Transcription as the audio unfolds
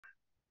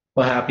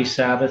Well, happy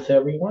Sabbath,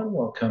 everyone.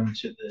 Welcome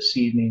to this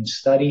evening's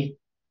study.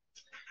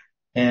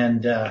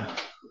 And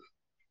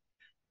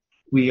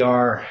we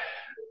are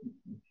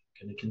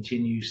going to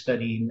continue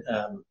studying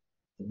the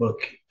book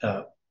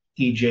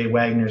E.J.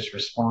 Wagner's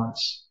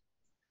Response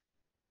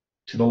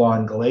to the Law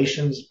in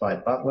Galatians by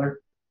Butler.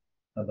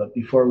 But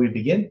before we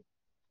begin,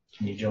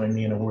 can you join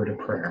me in a word of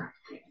prayer?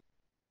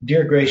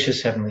 Dear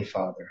gracious Heavenly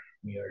Father,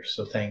 we are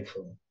so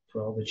thankful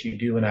for all that you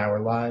do in our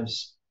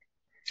lives.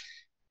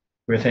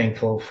 We're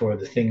thankful for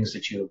the things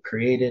that you have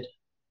created,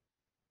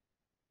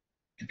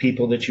 the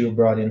people that you have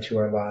brought into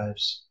our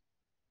lives,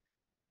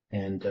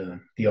 and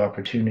the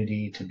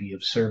opportunity to be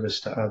of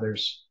service to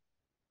others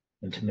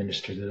and to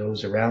minister to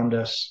those around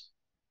us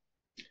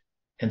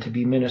and to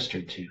be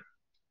ministered to.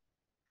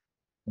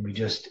 And we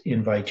just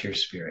invite your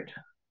Spirit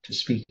to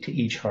speak to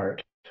each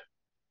heart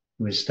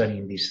who is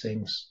studying these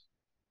things.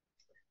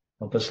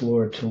 Help us,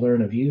 Lord, to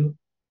learn of you,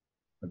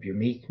 of your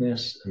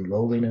meekness and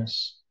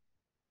lowliness,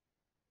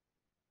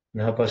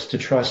 and help us to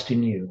trust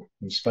in you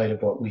in spite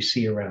of what we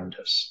see around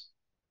us.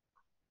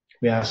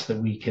 We ask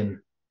that we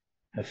can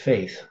have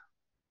faith,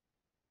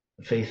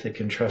 a faith that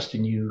can trust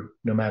in you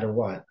no matter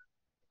what.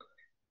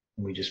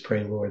 And we just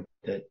pray, Lord,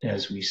 that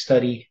as we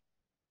study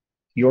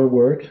your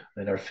word,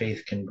 that our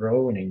faith can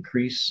grow and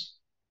increase.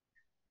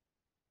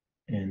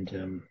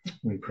 And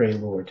we pray,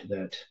 Lord,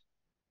 that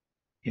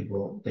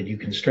you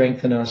can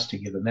strengthen us to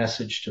give a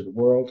message to the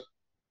world,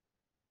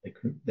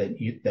 that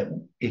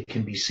it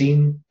can be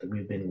seen that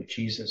we've been with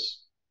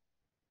Jesus.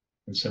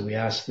 And so we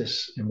ask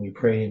this and we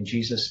pray in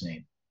Jesus'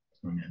 name.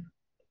 Amen.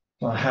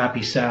 Well,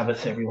 happy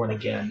Sabbath, everyone,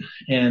 again.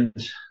 And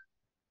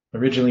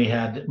originally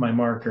had my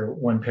marker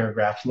one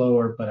paragraph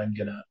lower, but I'm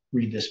going to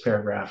read this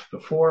paragraph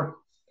before.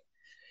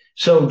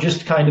 So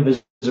just kind of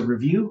as a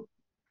review,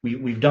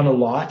 we've done a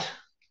lot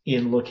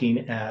in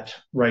looking at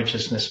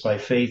righteousness by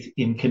faith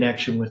in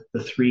connection with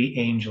the three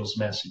angels'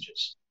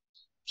 messages.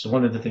 So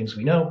one of the things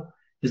we know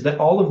is that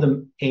all of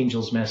the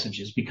angels'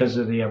 messages, because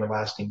of the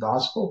everlasting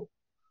gospel,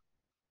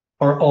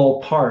 are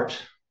all part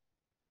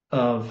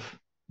of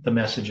the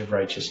message of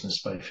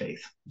righteousness by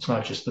faith. It's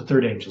not just the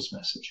third angel's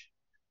message.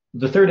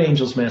 The third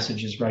angel's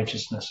message is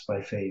righteousness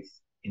by faith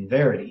in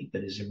verity,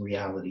 that is in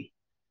reality,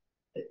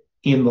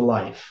 in the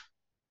life,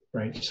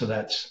 right? So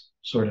that's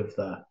sort of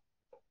the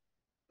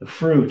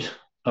fruit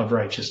of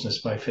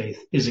righteousness by faith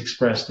is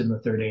expressed in the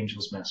third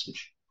angel's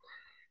message.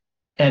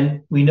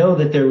 And we know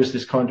that there was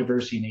this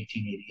controversy in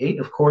 1888,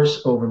 of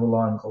course, over the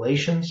law in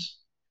Galatians.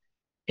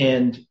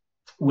 And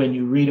when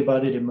you read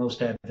about it in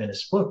most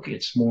Adventist book,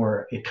 it's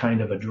more a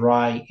kind of a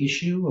dry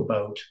issue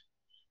about,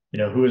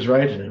 who is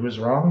right and who is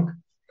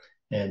wrong.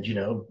 And,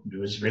 it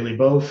was really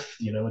both,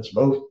 it's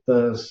both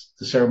the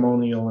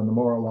ceremonial and the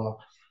moral law.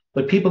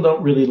 But people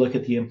don't really look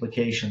at the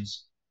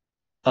implications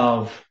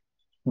of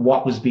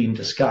what was being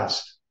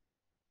discussed,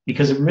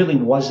 because it really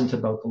wasn't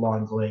about the law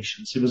in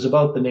Galatians. It was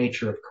about the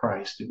nature of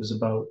Christ. It was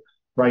about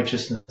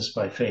righteousness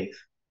by faith.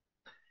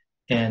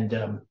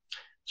 And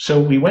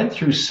so we went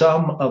through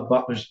some of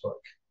Butler's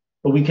book,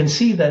 but we can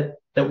see that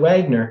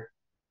Wagner,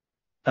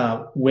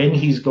 when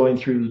he's going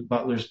through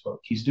Butler's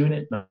book, he's doing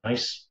it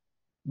nice.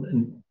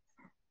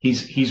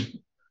 He's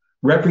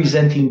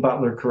representing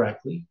Butler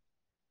correctly,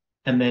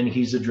 and then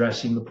he's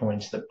addressing the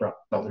points that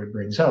Butler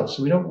brings out.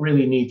 So we don't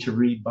really need to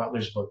read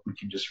Butler's book. We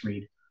can just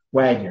read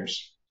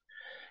Wagner's.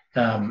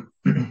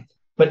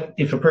 But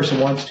if a person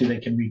wants to, they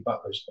can read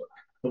Butler's book.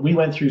 But we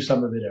went through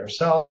some of it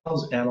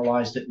ourselves,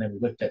 analyzed it, and then we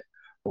looked at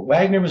what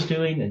Wagner was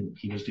doing, and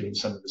he was doing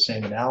some of the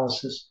same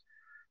analysis.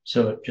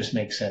 So it just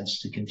makes sense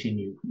to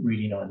continue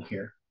reading on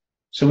here.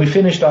 So we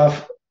finished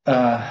off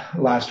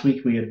last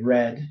week. We had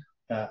read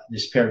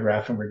this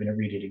paragraph, and we're going to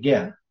read it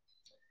again.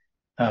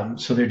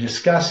 So they're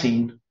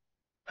discussing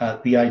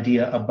the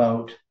idea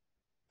about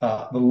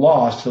the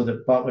law, so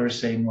that Butler is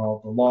saying,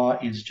 well, the law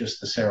is just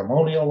the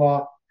ceremonial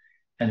law,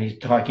 and he's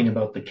talking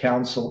about the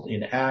council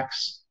in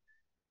Acts.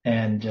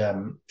 And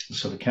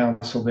so the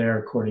council there,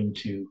 according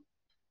to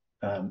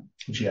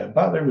G.I.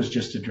 Butler, was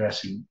just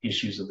addressing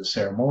issues of the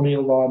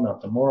ceremonial law,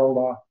 not the moral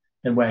law,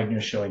 and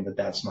Wagner showing that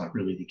that's not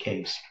really the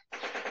case.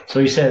 So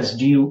he says,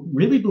 do you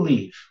really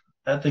believe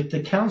that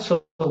the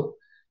council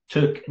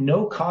took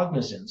no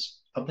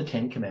cognizance of the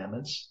Ten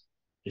Commandments?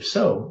 If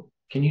so,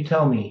 can you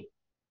tell me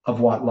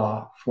of what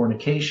law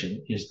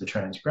fornication is the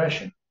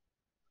transgression?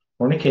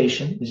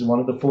 Fornication is one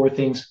of the four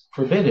things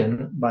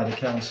forbidden by the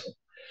council.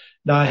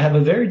 Now, I have a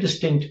very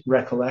distinct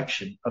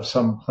recollection of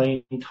some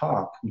plain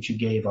talk which you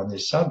gave on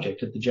this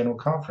subject at the General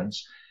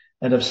Conference,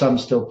 and of some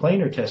still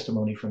plainer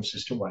testimony from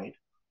Sister White,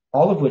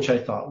 all of which I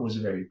thought was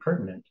very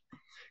pertinent.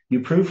 You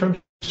prove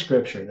from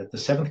Scripture that the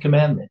seventh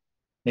commandment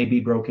may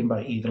be broken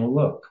by even a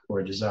look or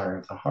a desire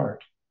of the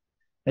heart.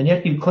 And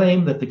yet you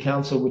claim that the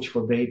council which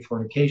forbade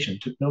fornication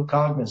took no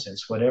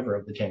cognizance whatever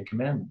of the Ten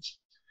Commandments.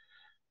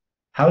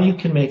 How you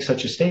can make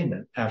such a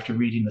statement after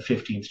reading the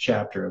 15th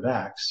chapter of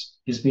Acts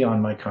is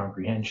beyond my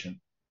comprehension.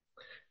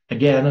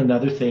 Again,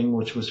 another thing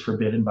which was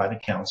forbidden by the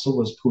council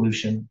was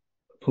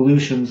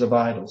pollutions of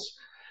idols.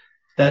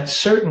 That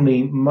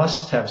certainly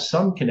must have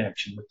some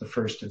connection with the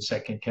first and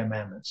second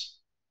commandments.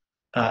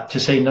 to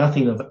say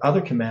nothing of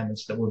other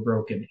commandments that were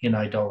broken in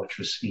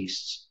idolatrous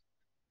feasts.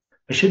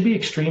 I should be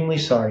extremely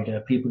sorry to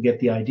have people get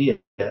the idea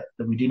that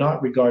we do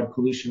not regard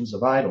pollutions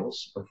of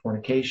idols or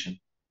fornication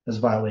as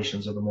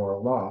violations of the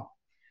moral law.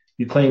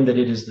 You claim that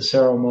it is the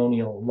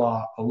ceremonial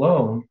law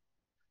alone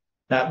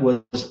that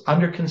was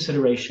under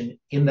consideration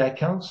in that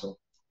council.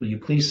 Will you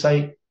please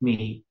cite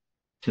me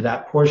to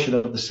that portion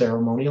of the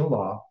ceremonial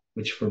law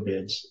which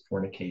forbids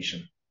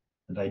fornication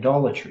and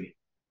idolatry?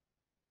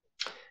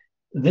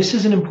 This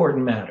is an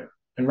important matter,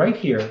 and right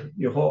here,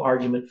 your whole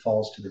argument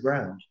falls to the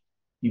ground.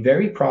 You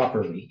very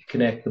properly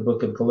connect the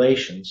book of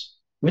Galatians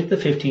with the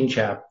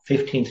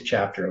 15th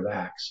chapter of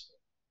Acts.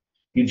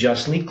 You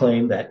justly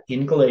claim that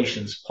in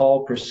Galatians,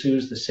 Paul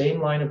pursues the same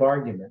line of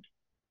argument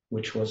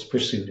which was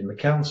pursued in the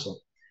council,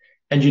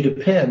 and you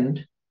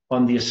depend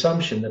on the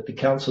assumption that the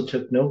council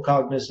took no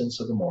cognizance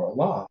of the moral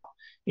law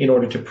in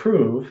order to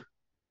prove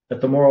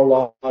that the moral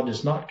law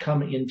does not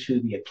come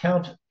into the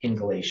account in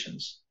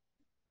Galatians.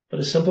 But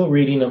a simple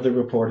reading of the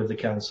report of the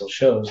council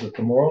shows that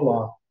the moral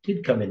law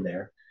did come in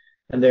there,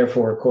 and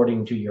therefore,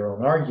 according to your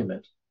own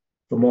argument,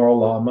 the moral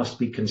law must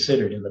be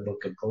considered in the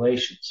book of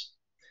Galatians.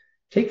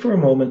 Take for a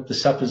moment the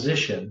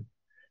supposition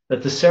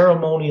that the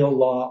ceremonial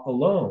law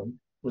alone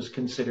was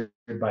considered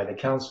by the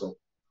council.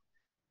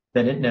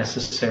 Then it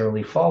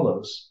necessarily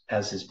follows,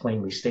 as is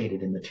plainly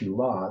stated in the two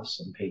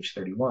laws on page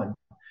 31,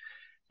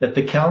 that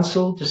the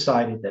council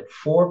decided that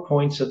 4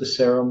 points of the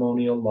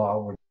ceremonial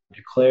law were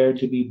declared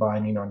to be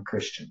binding on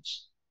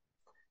Christians.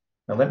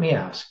 Now let me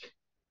ask,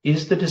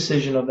 is the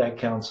decision of that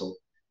council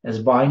as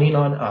binding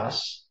on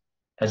us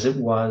as it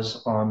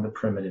was on the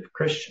primitive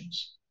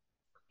Christians?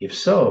 If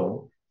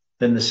so,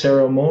 then the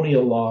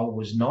ceremonial law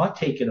was not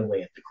taken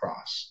away at the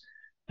cross,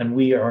 and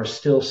we are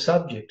still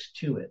subject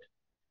to it.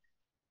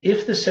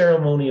 If the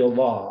ceremonial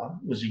law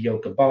was a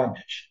yoke of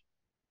bondage,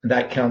 and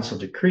that council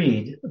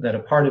decreed that a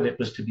part of it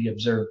was to be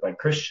observed by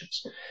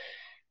Christians,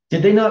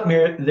 did they not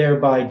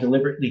thereby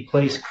deliberately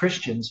place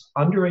Christians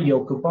under a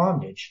yoke of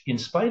bondage, in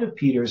spite of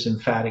Peter's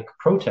emphatic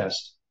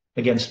protest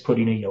against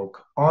putting a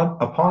yoke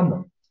upon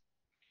them?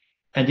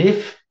 And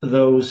if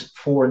those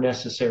 4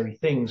 necessary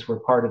things were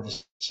part of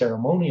the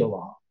ceremonial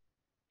law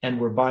and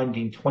were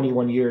binding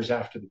 21 years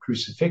after the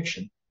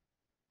crucifixion,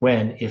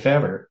 when, if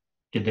ever,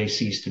 did they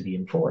cease to be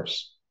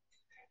enforced?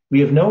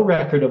 We have no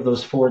record of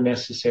those 4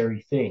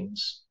 necessary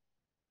things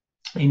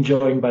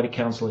enjoined by the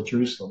council at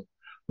Jerusalem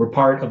were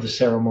part of the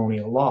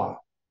ceremonial law,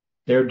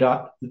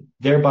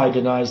 thereby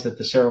denies that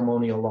the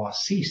ceremonial law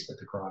ceased at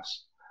the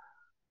cross.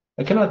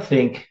 I cannot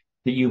think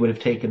that you would have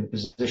taken the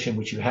position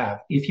which you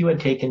have if you had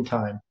taken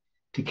time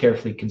to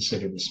carefully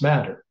consider this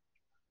matter.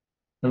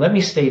 And let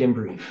me state in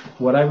brief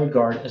what I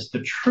regard as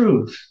the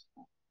truth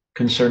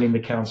concerning the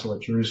council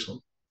at Jerusalem.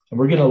 And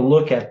we're going to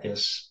look at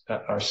this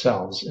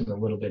ourselves in a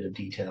little bit of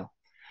detail.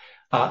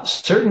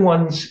 Certain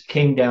ones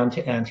came down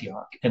to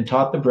Antioch and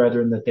taught the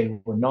brethren that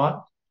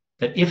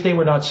if they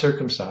were not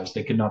circumcised,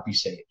 they could not be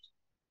saved.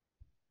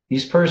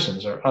 These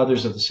persons, or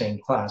others of the same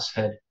class,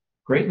 had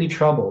greatly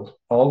troubled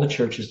all the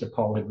churches that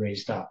Paul had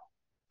raised up,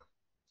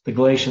 the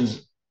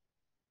Galatians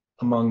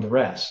among the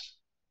rest.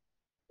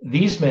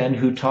 These men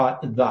who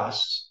taught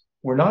thus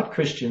were not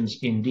Christians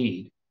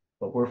indeed,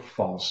 but were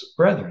false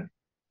brethren.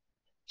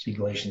 See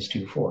Galatians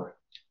 2:4.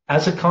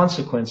 As a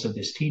consequence of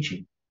this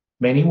teaching,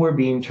 many were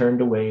being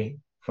turned away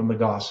from the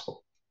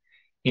gospel.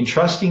 In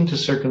trusting to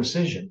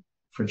circumcision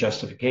for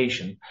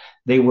justification,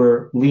 they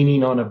were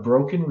leaning on a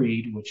broken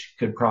reed which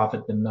could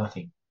profit them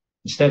nothing.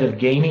 Instead of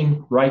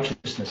gaining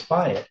righteousness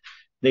by it,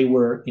 they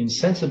were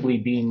insensibly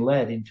being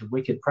led into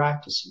wicked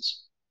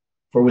practices.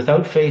 For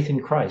without faith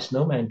in Christ,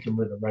 no man can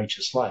live a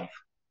righteous life.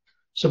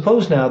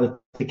 Suppose now that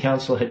the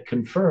council had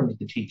confirmed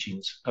the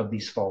teachings of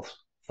these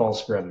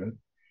false brethren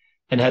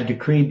and had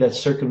decreed that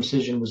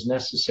circumcision was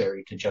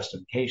necessary to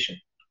justification.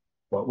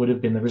 What would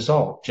have been the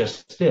result?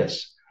 Just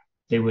this: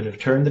 they would have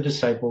turned the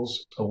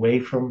disciples away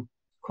from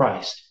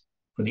Christ,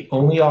 for the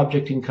only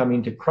object in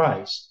coming to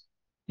Christ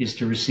is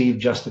to receive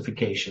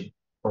justification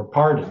or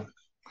pardon.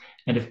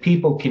 And if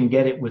people can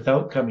get it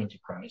without coming to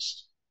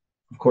Christ,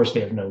 of course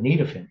they have no need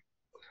of him.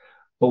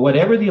 But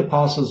whatever the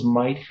apostles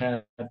might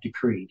have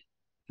decreed,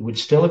 it would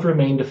still have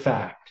remained a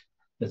fact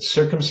that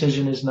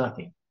circumcision is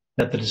nothing,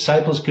 that the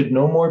disciples could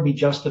no more be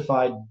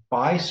justified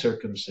by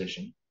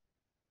circumcision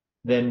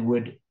than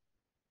would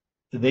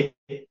they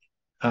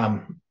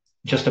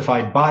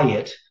justified by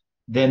it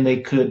than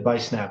they could by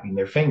snapping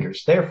their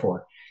fingers.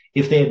 Therefore,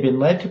 if they had been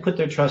led to put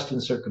their trust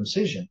in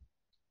circumcision,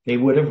 they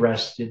would have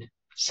rested,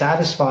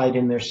 satisfied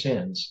in their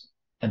sins,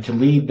 and to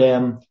lead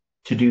them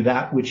to do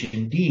that which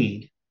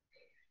indeed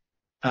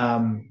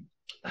would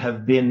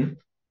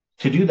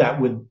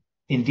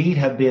indeed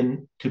have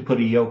been to put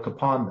a yoke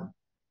upon them.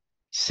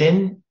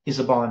 Sin is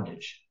a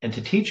bondage, and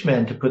to teach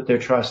men to put their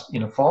trust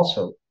in a false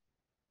hope,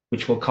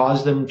 which will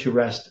cause them to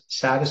rest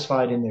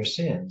satisfied in their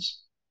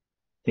sins,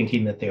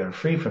 thinking that they are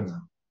free from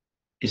them,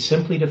 is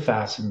simply to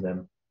fasten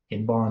them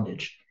in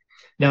bondage.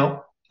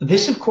 Now,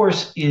 this, of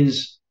course,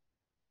 is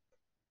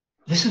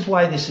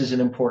why this is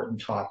an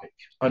important topic,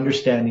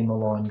 understanding the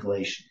law in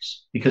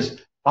Galatians, because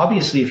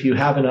obviously, if you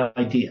have an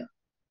idea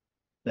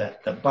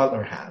that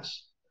Butler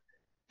has,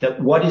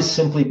 that what is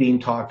simply being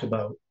talked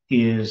about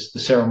is the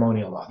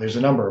ceremonial law. There's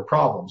a number of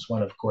problems.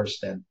 One, of course,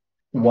 then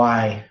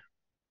why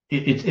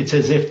it's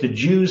as if the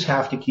Jews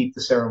have to keep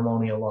the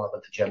ceremonial law,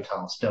 but the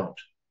Gentiles don't.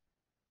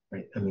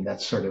 Right? I mean,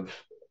 that sort of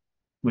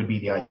would be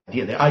the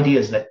idea. The idea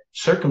is that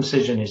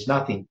circumcision is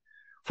nothing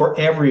for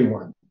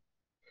everyone.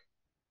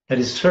 That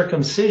is,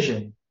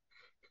 circumcision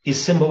is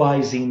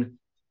symbolizing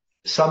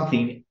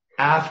something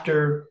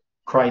after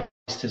Christ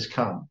has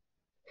come.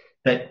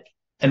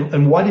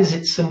 And what is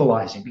it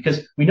symbolizing?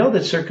 Because we know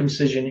that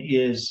circumcision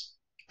is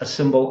a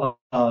symbol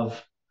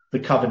of the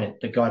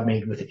covenant that God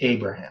made with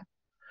Abraham.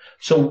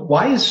 So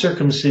why is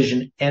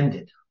circumcision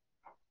ended?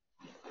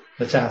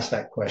 Let's ask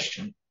that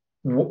question.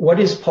 What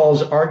is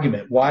Paul's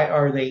argument? Why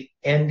are they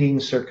ending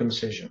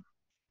circumcision?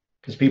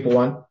 Because people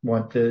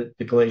want the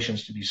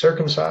Galatians to be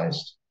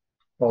circumcised.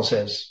 Paul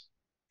says,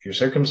 if you're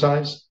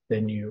circumcised,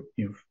 then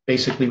you've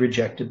basically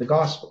rejected the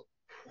gospel.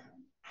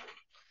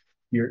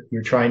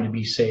 You're trying to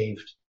be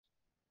saved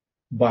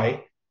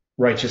by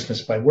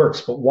righteousness by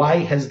works. But why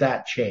has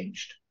that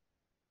changed?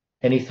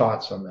 Any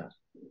thoughts on that?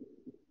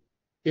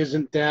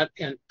 Isn't that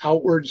an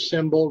outward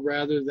symbol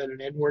rather than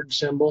an inward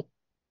symbol?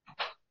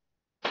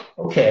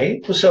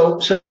 Okay, so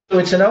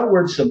it's an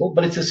outward symbol,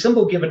 but it's a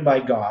symbol given by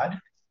God,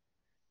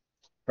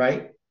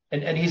 right?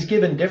 And he's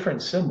given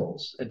different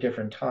symbols at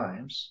different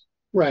times.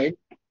 Right.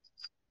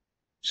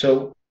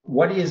 So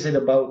what is it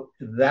about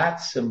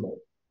that symbol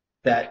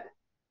that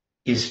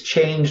is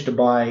changed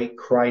by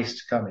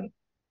Christ coming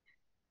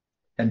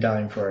and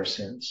dying for our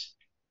sins?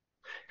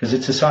 Because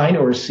it's a sign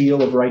or a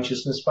seal of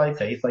righteousness by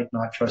faith, like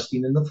not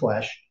trusting in the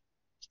flesh.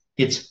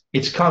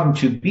 It's come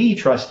to be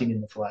trusting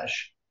in the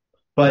flesh,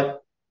 but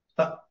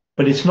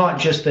it's not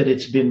just that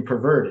it's been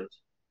perverted,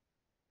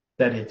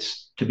 that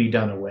it's to be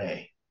done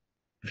away.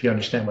 If you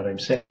understand what I'm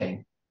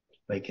saying,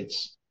 like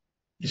it's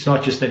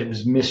not just that it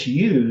was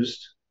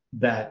misused,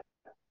 that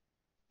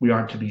we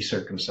aren't to be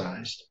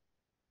circumcised.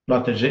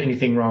 Not that there's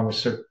anything wrong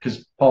with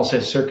because Paul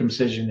says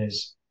circumcision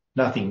is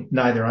nothing,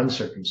 neither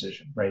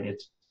uncircumcision, right?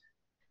 It's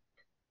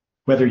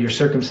whether you're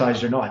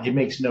circumcised or not, it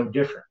makes no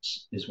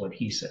difference, is what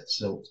he says.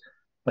 So,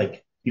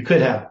 like, you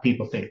could have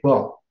people think,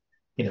 well,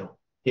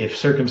 if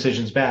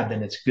circumcision's bad,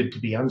 then it's good to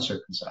be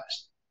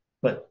uncircumcised.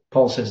 But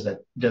Paul says that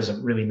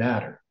doesn't really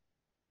matter.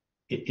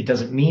 It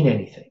doesn't mean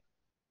anything.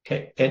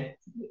 Okay. And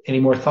any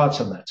more thoughts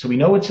on that? So we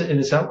know it's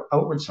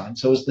outward sign.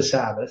 So is the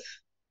Sabbath.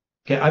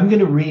 Okay. I'm going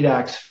to read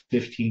Acts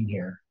 15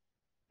 here.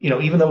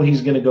 Even though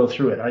he's going to go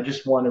through it, I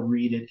just want to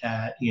read it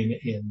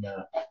in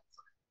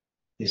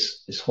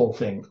this whole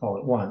thing all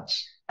at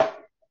once.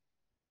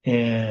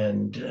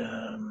 And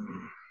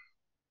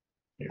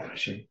here, I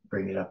should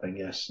bring it up, I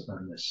guess,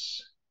 on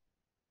this.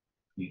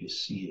 You to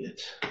see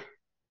it.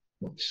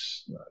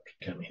 It's not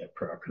coming up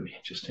properly.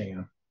 Just hang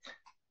on.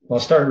 I'll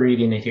start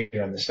reading it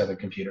here on this other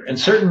computer. And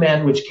certain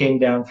men which came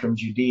down from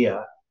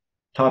Judea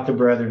taught the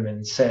brethren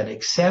and said,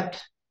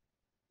 except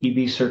ye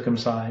be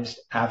circumcised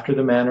after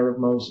the manner of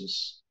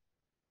Moses,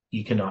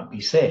 ye cannot be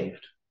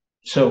saved.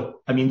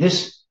 So, I mean,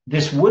 this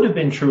would have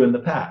been true in the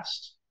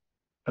past.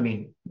 I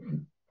mean,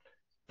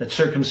 that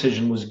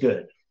circumcision was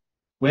good.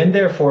 When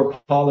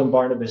therefore Paul and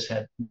Barnabas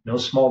had no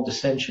small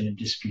dissension and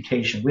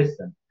disputation with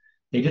them,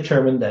 they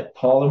determined that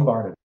Paul and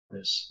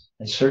Barnabas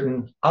and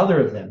certain other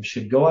of them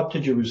should go up to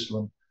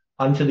Jerusalem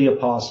unto the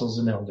apostles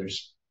and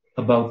elders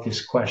about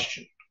this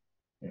question.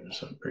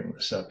 So I'll bring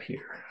this up here.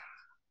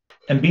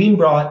 And being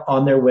brought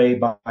on their way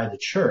by the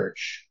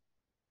church,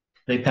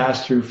 they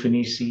passed through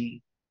Phoenicia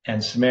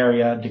and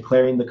Samaria,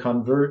 declaring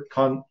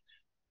the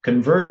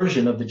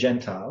conversion of the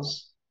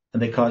Gentiles,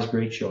 and they caused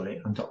great joy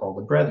unto all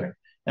the brethren.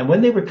 And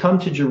when they were come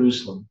to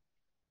Jerusalem,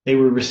 they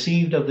were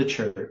received of the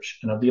church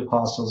and of the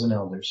apostles and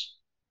elders,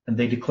 and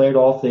they declared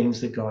all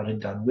things that God had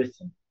done with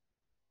them.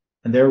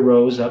 And there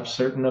rose up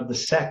certain of the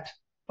sect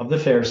of the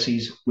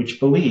Pharisees which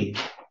believed,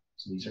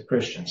 so these are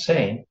Christians,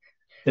 saying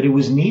that it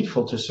was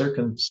needful to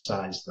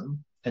circumcise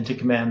them and to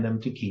command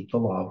them to keep the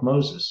law of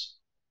Moses.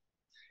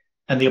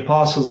 And the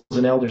apostles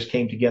and elders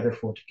came together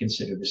for to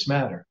consider this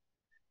matter.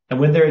 And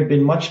when there had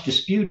been much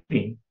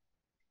disputing,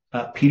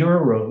 Peter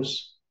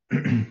arose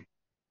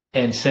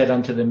and said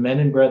unto the men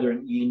and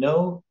brethren, ye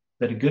know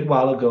that a good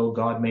while ago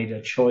God made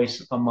a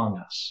choice among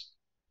us,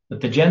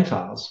 that the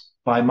Gentiles,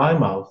 by my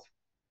mouth,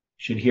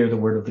 should hear the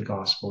word of the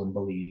gospel and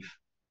believe.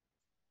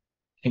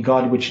 And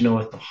God, which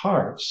knoweth the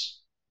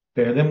hearts,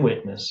 bear them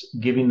witness,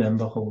 giving them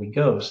the Holy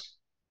Ghost,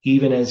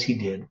 even as he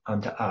did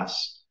unto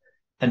us,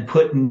 and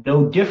put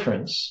no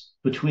difference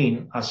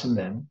between us and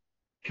them,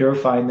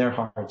 purifying their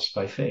hearts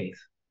by faith.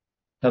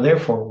 Now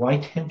therefore, why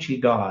tempt ye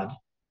God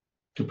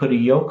to put a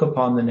yoke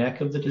upon the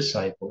neck of the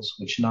disciples,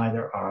 which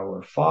neither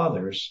our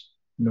fathers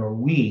nor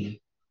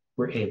we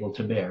were able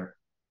to bear?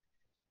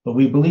 But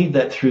we believe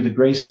that through the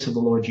grace of the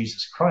Lord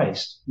Jesus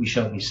Christ, we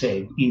shall be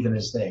saved, even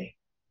as they.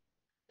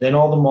 Then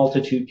all the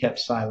multitude kept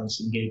silence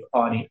and gave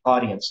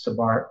audience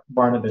to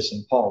Barnabas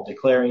and Paul,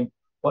 declaring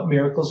what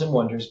miracles and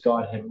wonders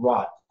God had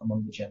wrought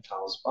among the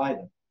Gentiles by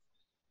them.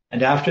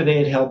 And after they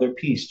had held their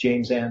peace,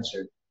 James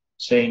answered,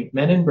 saying,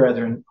 Men and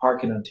brethren,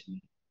 hearken unto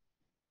me.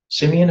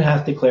 Simeon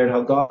hath declared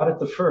how God at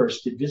the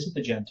first did visit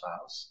the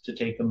Gentiles to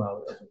take them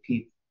out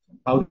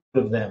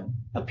of them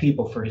a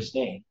people for his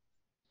name.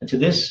 And to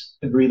this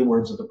agree the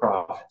words of the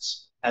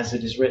prophets, as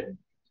it is written,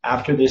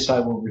 After this I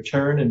will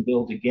return and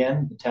build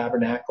again the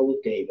tabernacle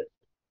of David,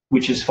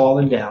 which is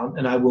fallen down,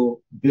 and I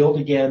will build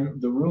again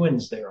the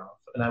ruins thereof,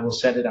 and I will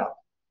set it up,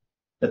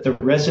 that the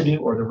residue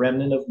or the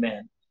remnant of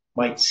men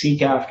might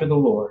seek after the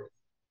Lord,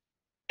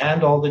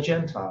 and all the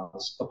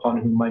Gentiles upon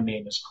whom my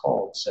name is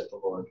called, said the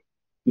Lord,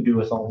 who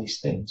doeth all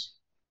these things.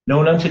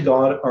 Known unto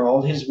God are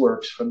all his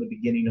works from the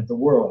beginning of the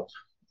world.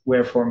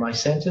 Wherefore my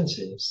sentence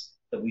is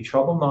that we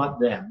trouble not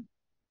them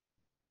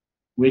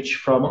which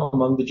from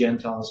among the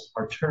Gentiles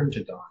are turned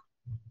to God,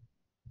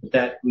 but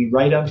that we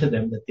write unto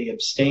them that they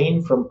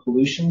abstain from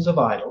pollutions of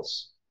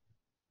idols,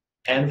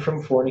 and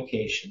from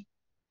fornication,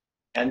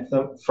 and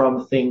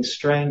from things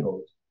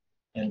strangled,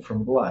 and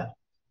from blood.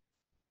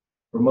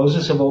 For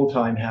Moses of old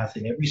time hath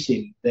in every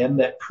city them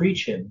that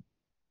preach him,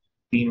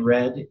 being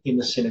read in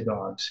the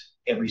synagogues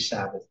every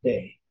Sabbath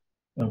day.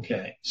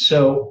 Okay,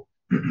 so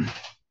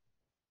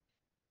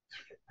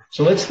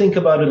let's think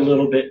about it a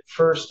little bit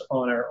first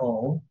on our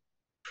own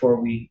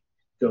before we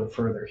go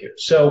further here.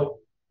 So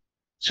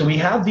we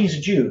have these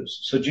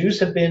Jews. So Jews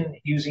have been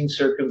using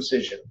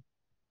circumcision,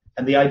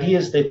 and the idea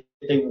is that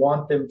they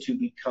want them to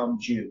become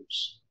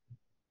Jews,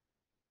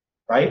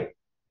 right?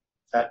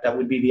 That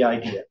would be the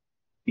idea,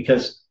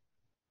 because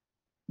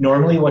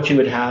normally what you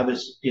would have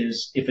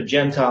is if a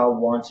Gentile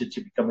wanted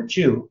to become a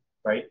Jew,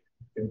 right?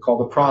 They're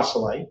called a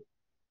proselyte,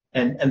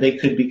 and they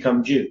could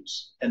become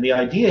Jews. And the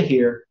idea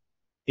here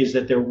is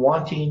that they're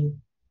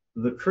wanting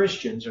the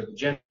Christians or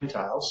the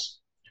Gentiles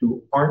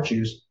who aren't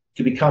Jews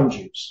to become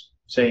Jews,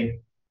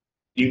 saying,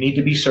 you need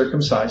to be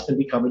circumcised and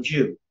become a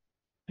Jew.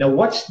 Now,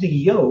 what's the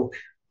yoke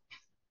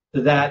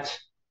that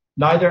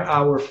neither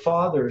our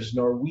fathers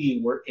nor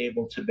we were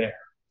able to bear?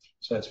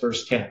 So that's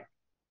verse 10.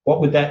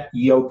 What would that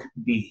yoke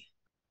be?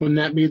 Wouldn't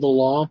that be the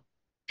law?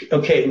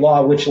 Okay,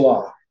 law, which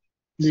law?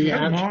 The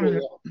actual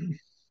law.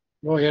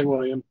 Go ahead,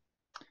 William.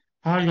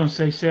 I was going to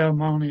say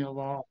ceremonial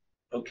law.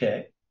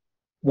 Okay.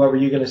 What were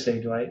you going to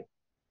say, Dwight?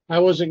 I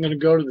wasn't going to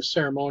go to the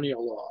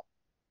ceremonial law.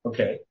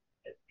 Okay.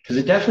 Because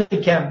it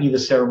definitely can't be the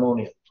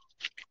ceremonial,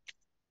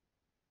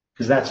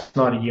 because that's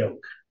not a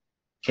yoke.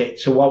 Okay,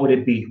 so what would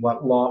it be?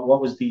 What law? What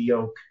was the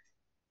yoke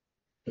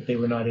that they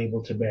were not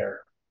able to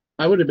bear?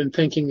 I would have been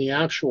thinking the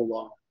actual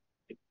law.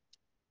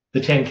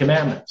 The Ten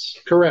Commandments.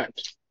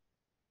 Correct.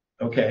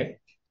 Okay.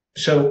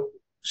 So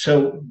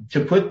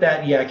to put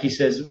that he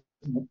says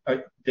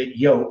the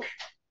yoke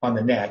on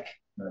the neck,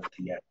 not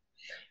the neck.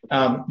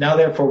 Now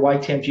therefore, why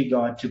tempt ye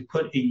God to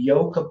put a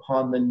yoke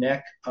upon the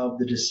neck of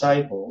the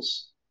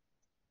disciples,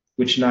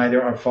 which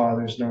neither our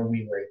fathers nor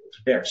we were able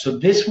to bear? So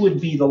this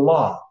would be the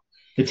law,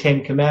 the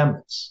Ten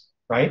Commandments,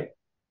 right?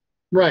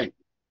 Right.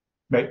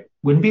 Right.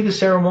 Wouldn't be the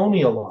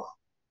ceremonial law.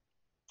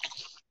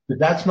 But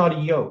that's not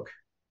a yoke.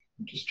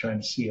 I'm just trying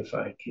to see if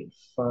I can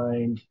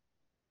find.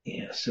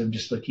 Yeah, so I'm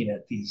just looking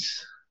at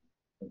these.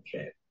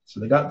 Okay. So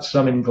they got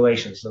some in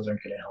Galatians. Those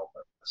aren't going to help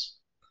us.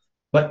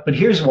 But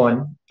here's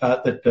one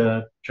that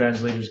the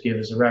translators give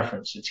as a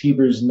reference. It's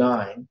Hebrews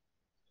 9,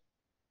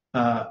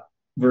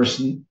 verse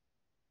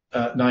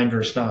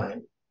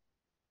 9.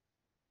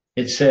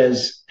 It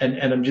says,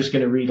 and I'm just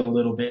going to read a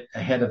little bit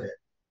ahead of it.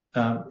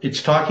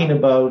 It's talking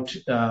about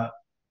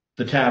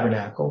the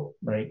tabernacle,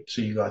 right?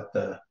 So you got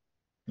the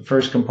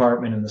first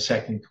compartment and the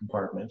second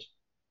compartment.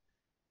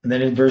 And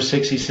then in verse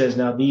 6, he says,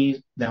 now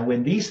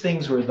when these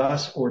things were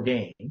thus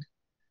ordained,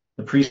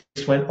 the priest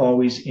went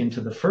always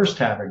into the first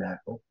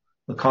tabernacle,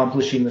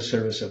 accomplishing the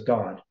service of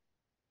God.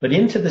 But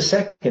into the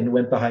second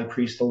went the high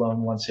priest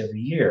alone once every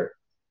year,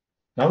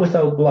 not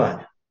without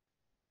blood,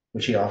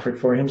 which he offered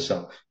for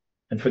himself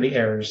and for the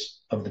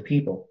errors of the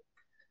people.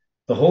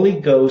 The Holy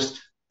Ghost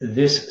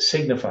is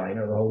signifying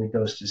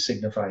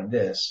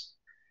this,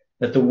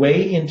 that the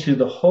way into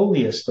the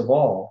holiest of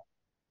all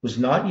was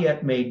not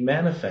yet made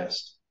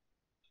manifest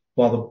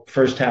while the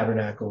first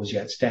tabernacle was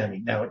yet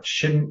standing. Now, it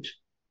shouldn't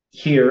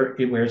here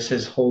where it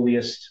says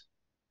holiest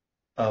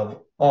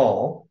of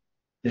all,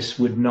 this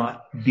would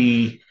not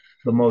be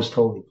the most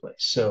holy place.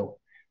 So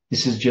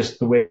this is just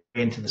the way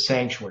into the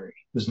sanctuary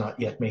was not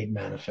yet made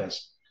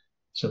manifest.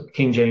 So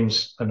King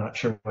James, I'm not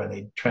sure why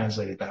they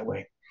translate it that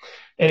way.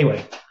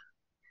 Anyway,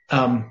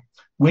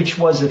 which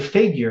was a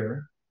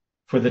figure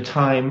for the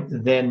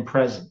time then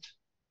present,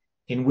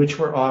 in which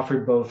were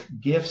offered both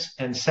gifts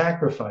and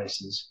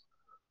sacrifices,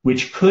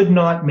 which could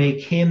not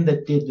make him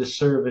that did the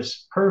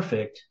service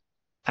perfect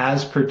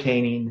as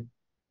pertaining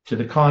to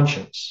the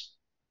conscience,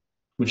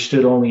 which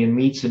stood only in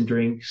meats and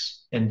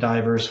drinks and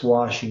diverse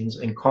washings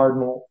and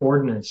cardinal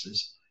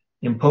ordinances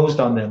imposed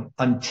on them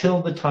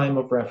until the time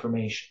of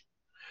Reformation.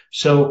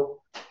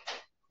 So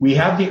we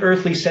have the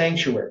earthly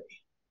sanctuary.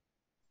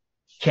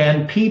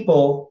 Can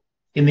people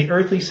in the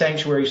earthly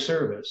sanctuary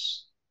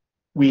service,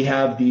 we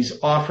have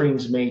these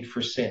offerings made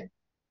for sin,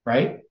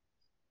 right?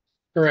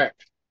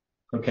 Correct.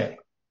 Okay.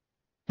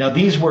 Now,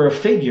 these were a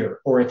figure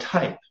or a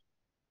type.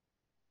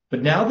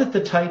 But now that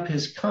the type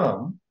has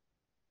come,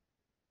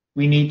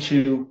 we need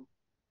to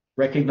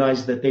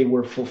recognize that they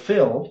were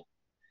fulfilled,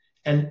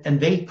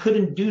 and they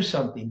couldn't do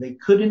something. They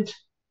couldn't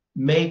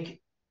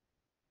make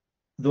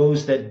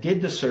those that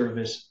did the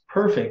service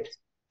perfect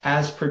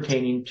as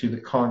pertaining to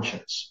the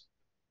conscience.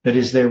 That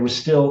is, there was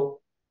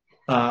still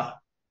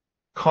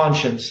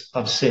conscience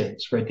of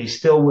sins, right? They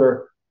still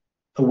were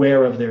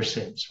aware of their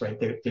sins, right?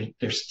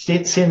 Their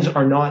sins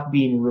are not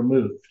being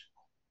removed.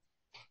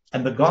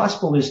 And the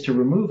gospel is to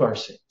remove our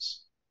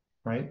sins,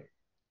 right?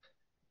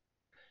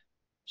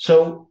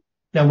 So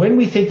now when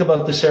we think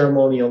about the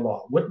ceremonial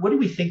law, what do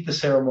we think the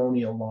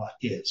ceremonial law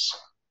is?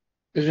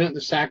 Isn't it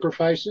the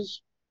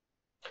sacrifices?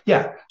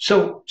 Yeah.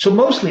 So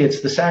mostly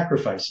it's the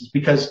sacrifices,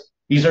 because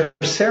these are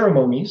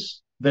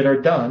ceremonies that are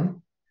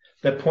done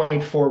that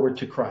point forward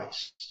to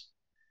Christ.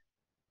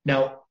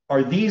 Now,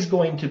 are these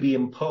going to be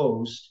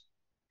imposed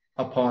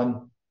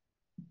upon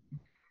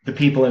the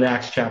people in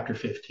Acts chapter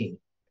 15?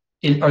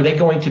 Are they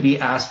going to be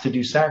asked to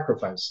do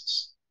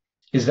sacrifices?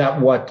 Is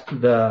that what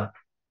the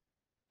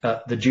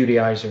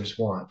Judaizers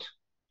want?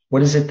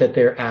 What is it that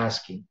they're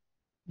asking?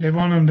 They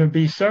want them to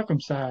be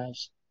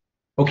circumcised.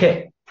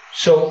 Okay,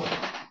 so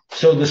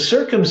the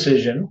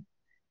circumcision,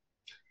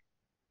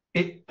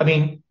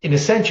 in a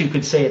sense, you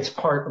could say it's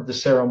part of the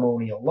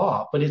ceremonial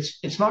law, but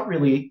it's not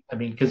really.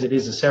 Because it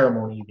is a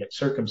ceremony, you get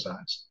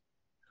circumcised,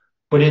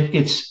 but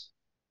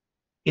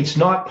it's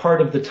not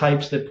part of the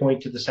types that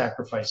point to the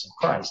sacrifice of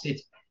Christ.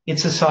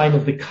 It's a sign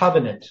of the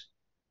covenant,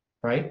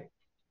 right?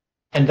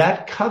 And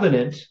that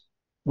covenant,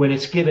 when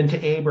it's given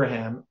to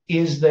Abraham,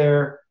 is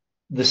the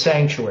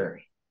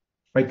sanctuary,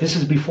 right? This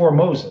is before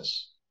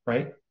Moses,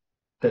 right?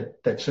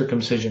 That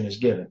circumcision is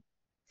given.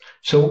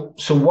 So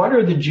what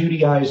are the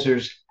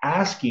Judaizers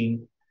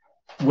asking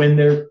when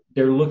they're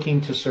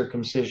looking to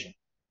circumcision?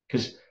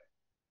 Because,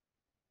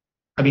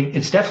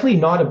 it's definitely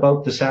not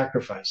about the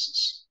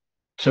sacrifices.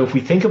 So if we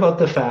think about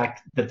the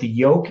fact that the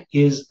yoke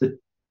is the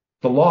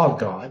law of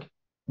God,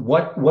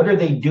 what are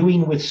they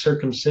doing with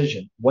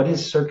circumcision? What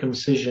is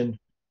circumcision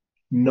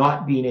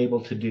not being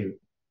able to do?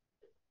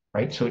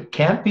 Right? So it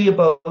can't be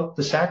about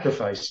the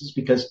sacrifices,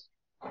 because,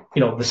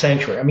 the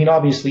sanctuary.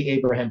 Obviously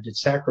Abraham did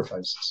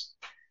sacrifices,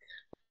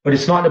 but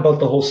it's not about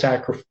the whole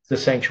the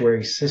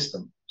sanctuary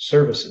system,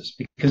 services,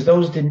 because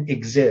those didn't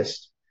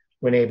exist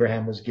when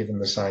Abraham was given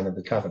the sign of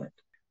the covenant.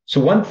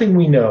 So one thing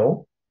we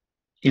know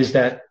is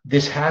that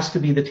this has to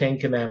be the Ten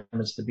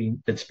Commandments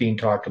that's being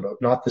talked about,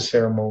 not the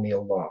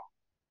ceremonial law.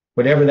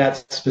 Whatever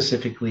that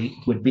specifically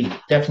would be.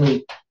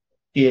 Definitely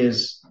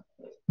is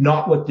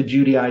not what the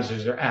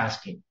Judaizers are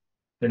asking.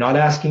 They're not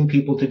asking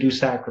people to do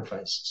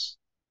sacrifices,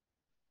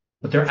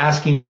 but they're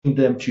asking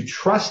them to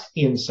trust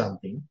in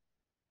something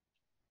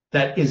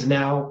that is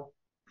now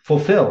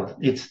fulfilled.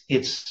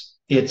 It's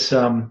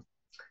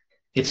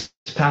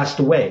passed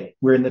away.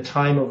 We're in the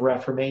time of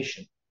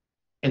Reformation.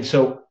 And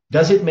so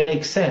does it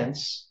make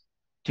sense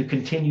to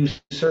continue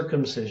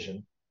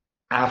circumcision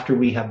after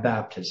we have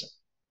baptism?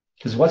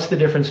 Because what's the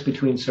difference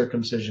between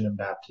circumcision and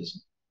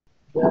baptism?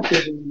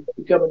 Baptism,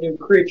 become a new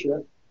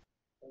creature.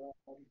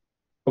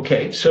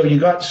 Okay, so you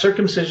got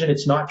circumcision.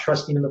 It's not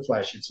trusting in the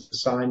flesh. It's a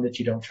sign that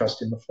you don't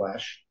trust in the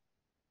flesh.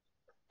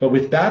 But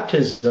with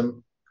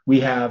baptism, we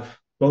have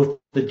both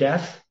the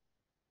death,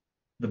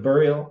 the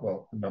burial,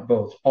 well, not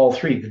both, all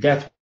three, the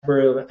death,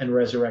 burial, and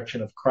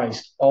resurrection of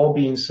Christ, all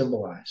being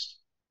symbolized.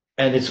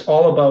 And it's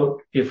all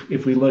about,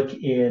 if we look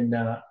in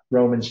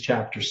Romans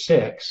chapter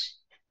 6,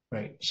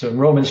 right? So in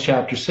Romans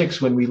chapter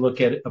 6, when we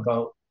look at it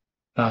about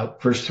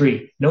verse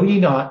 3, know ye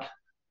not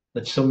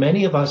that so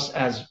many of us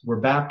as were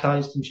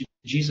baptized into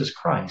Jesus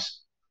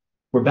Christ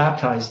were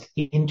baptized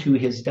into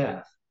his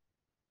death.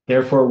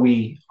 Therefore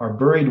we are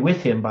buried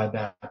with him by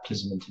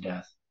baptism into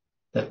death,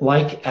 that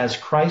like as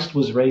Christ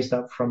was raised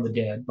up from the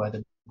dead by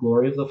the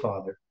glory of the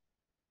Father,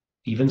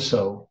 even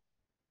so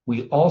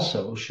we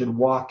also should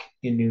walk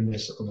in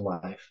newness of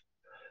life.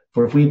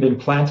 For if we've been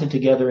planted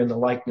together in the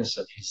likeness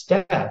of his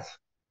death,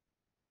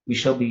 we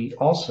shall be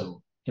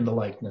also in the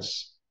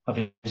likeness of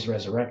his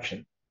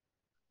resurrection.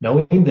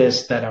 Knowing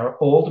this, that our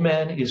old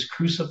man is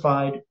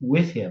crucified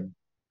with him,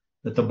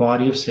 that the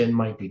body of sin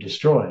might be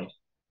destroyed,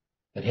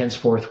 that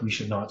henceforth we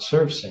should not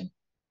serve sin.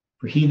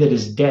 For he that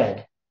is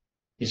dead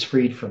is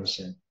freed from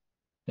sin.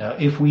 Now,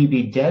 if we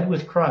be dead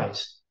with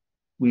Christ,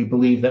 we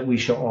believe that we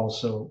shall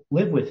also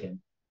live with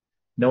him,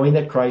 knowing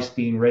that Christ,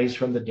 being raised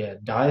from the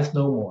dead, dieth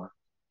no more,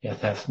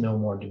 death hath no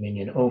more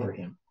dominion over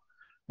him.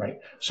 Right?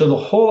 So the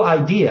whole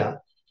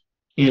idea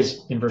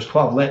is in verse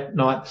 12, let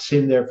not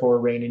sin therefore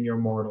reign in your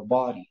mortal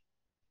body.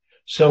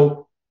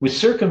 So with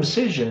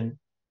circumcision,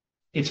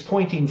 it's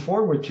pointing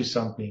forward to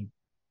something,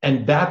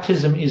 and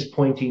baptism is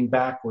pointing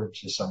backward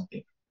to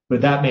something.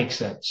 But that makes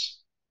sense.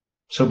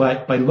 So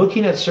by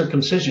looking at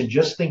circumcision,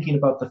 just thinking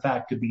about the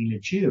fact of being a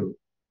Jew,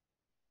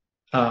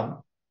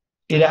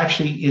 it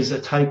actually is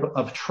a type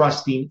of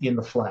trusting in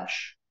the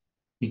flesh.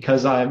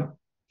 Because I'm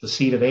the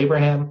seed of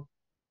Abraham,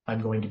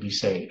 I'm going to be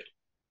saved.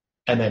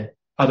 And then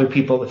other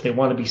people, if they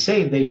want to be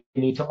saved, they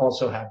need to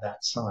also have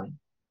that sign.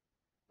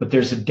 But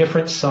there's a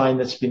different sign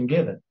that's been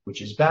given,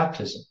 which is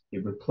baptism.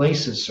 It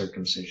replaces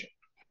circumcision.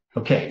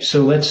 Okay,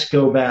 so let's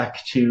go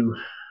back to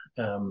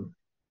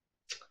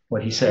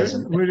what he says.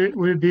 Would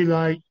it be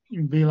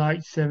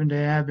like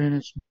Seventh-day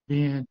Adventists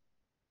being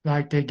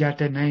like they got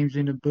their names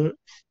in the book?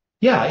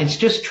 Yeah, it's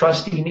just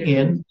trusting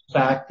in the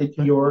fact that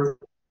you're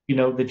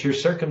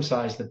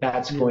circumcised,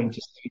 that's going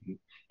to save you.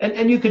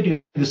 And you could do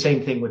the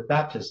same thing with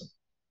baptism.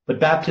 But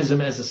baptism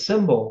as a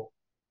symbol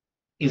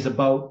is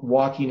about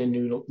walking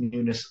in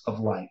newness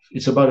of life.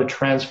 It's about a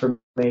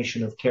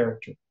transformation of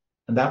character.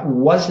 And that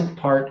wasn't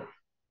part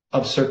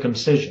of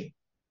circumcision,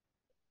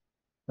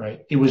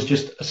 right? It was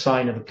just a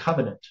sign of a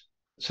covenant.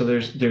 So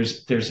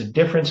there's a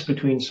difference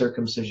between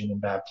circumcision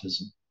and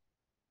baptism.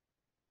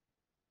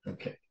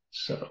 Okay,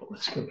 so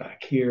let's go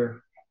back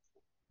here.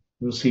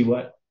 We'll see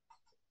what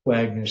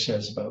Wagner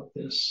says about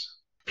this.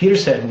 Peter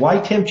said,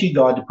 "Why tempt ye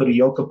God to put a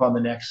yoke upon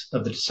the necks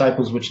of the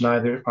disciples which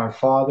neither our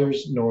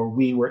fathers nor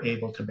we were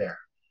able to bear?"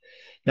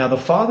 Now the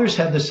fathers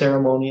had the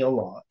ceremonial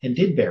law and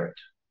did bear it.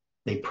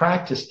 They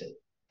practiced it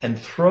and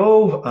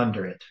throve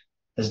under it.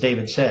 As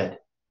David said,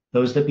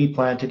 "Those that be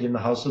planted in the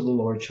house of the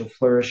Lord shall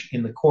flourish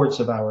in the courts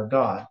of our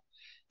God.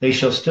 They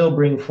shall still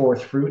bring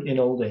forth fruit in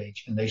old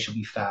age, and they shall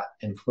be fat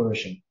and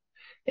flourishing."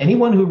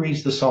 Anyone who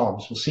reads the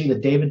Psalms will see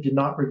that David did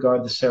not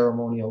regard the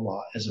ceremonial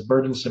law as a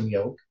burdensome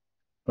yoke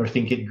or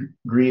think it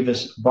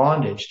grievous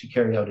bondage to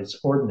carry out its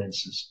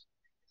ordinances.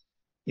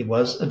 It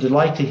was a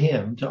delight to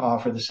him to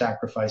offer the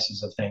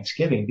sacrifices of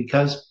thanksgiving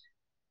because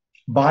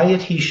by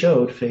it he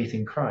showed faith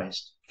in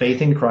Christ.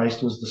 Faith in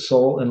Christ was the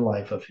soul and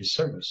life of his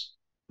service.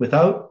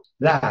 Without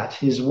that,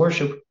 his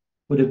worship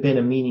would have been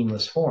a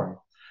meaningless form.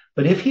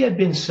 But if he had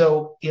been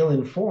so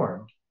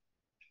ill-informed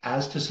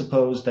as to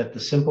suppose that the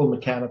simple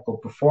mechanical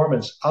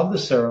performance of the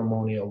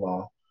ceremonial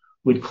law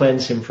would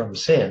cleanse him from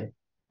sin,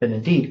 then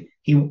indeed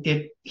he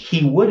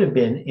would have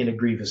been in a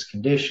grievous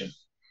condition.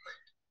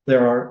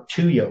 There are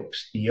two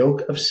yokes, the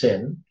yoke of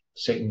sin,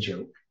 Satan's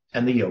yoke,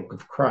 and the yoke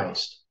of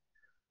Christ.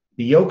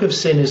 The yoke of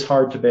sin is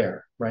hard to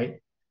bear,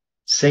 right?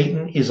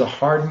 Satan is a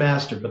hard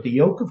master, but the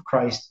yoke of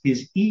Christ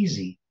is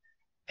easy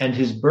and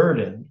his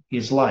burden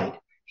is light.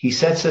 He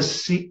sets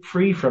us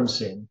free from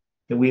sin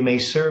that we may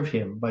serve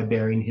him by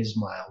bearing his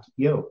mild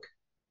yoke.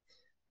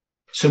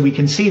 So we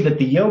can see that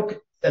the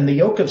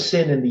yoke of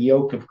sin and the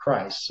yoke of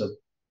Christ, so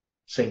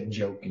Satan's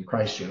yoke and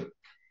Christ's yoke,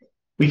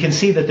 we can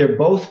see that they're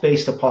both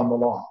based upon the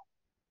law.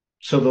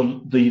 So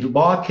the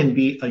law can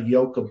be a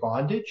yoke of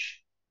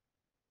bondage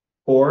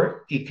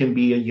or it can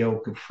be a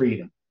yoke of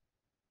freedom.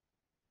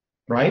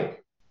 Right?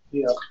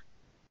 Yeah.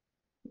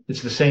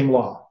 It's the same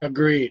law.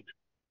 Agreed.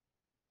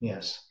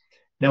 Yes.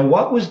 Now,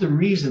 what was the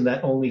reason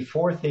that only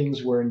 4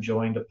 things were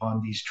enjoined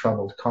upon these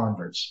troubled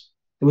converts?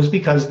 It was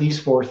because these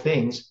 4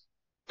 things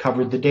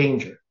covered the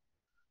danger.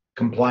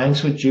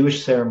 Compliance with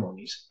Jewish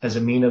ceremonies as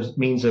a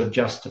means of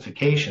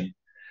justification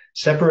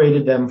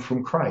separated them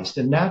from Christ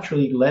and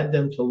naturally led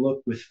them to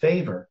look with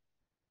favor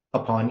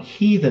upon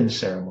heathen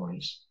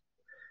ceremonies.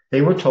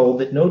 They were told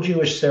that no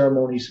Jewish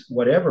ceremonies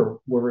whatever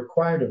were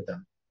required of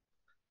them,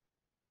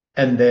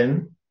 and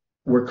then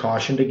were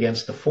cautioned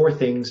against the 4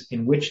 things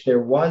in which there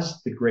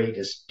was the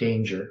greatest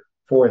danger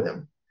for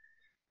them.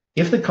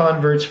 If the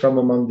converts from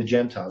among the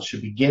Gentiles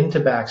should begin to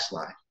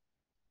backslide,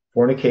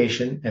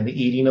 fornication and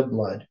the eating of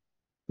blood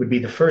would be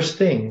the first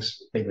things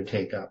they would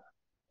take up,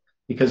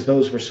 because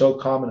those were so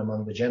common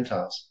among the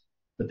Gentiles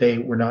that they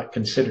were not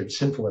considered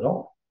sinful at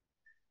all.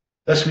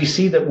 Thus we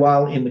see that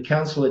while in the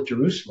council at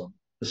Jerusalem,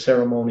 the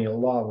ceremonial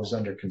law was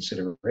under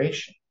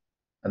consideration,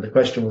 and the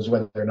question was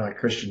whether or not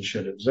Christians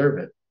should observe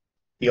it,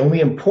 the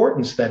only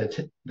importance that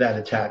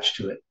attached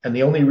to it, and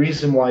the only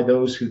reason why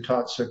those who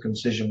taught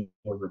circumcision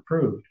were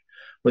reproved,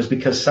 was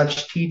because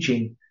such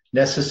teaching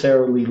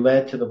necessarily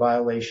led to the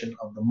violation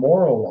of the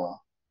moral law,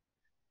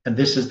 and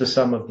this is the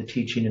sum of the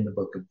teaching in the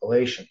book of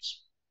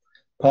Galatians.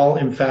 Paul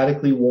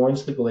emphatically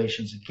warns the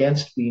Galatians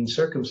against being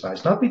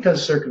circumcised, not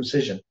because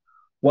circumcision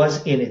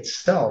was in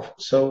itself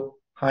so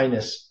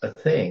heinous a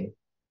thing,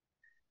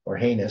 or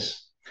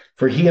heinous,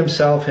 for he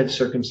himself had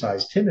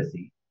circumcised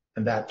Timothy,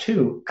 and that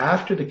too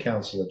after the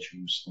council at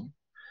Jerusalem,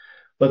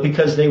 but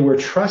because they were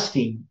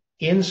trusting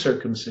in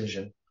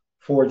circumcision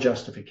for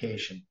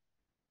justification,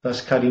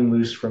 thus cutting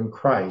loose from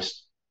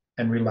Christ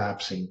and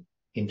relapsing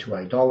into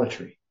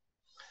idolatry.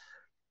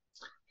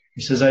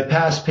 He says, I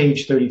pass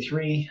page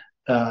 33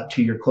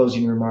 to your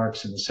closing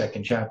remarks in the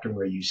 2nd chapter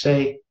where you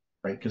say,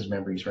 right, because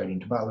remember he's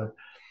writing to Butler,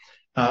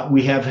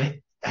 we have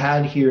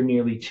had here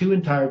nearly 2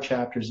 entire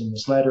chapters in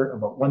this letter,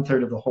 about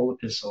 1/3 of the whole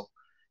epistle,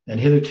 and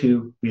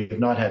hitherto we have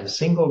not had a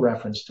single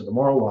reference to the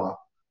moral law,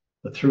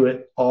 but through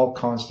it all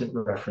constant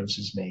reference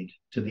is made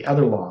to the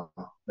other law,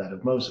 that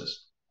of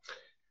Moses.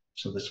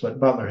 So that's what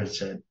Butler had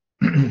said.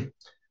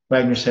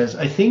 Wagner says,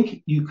 I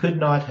think you could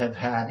not have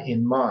had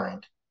in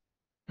mind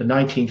the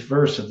 19th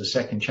verse of the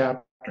 2nd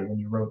chapter when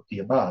you wrote the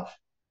above.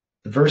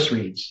 The verse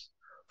reads,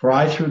 For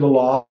I through the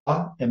law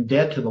am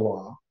dead to the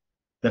law,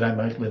 that I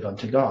might live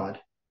unto God.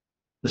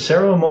 The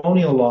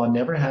ceremonial law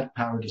never had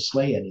power to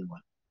slay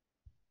anyone.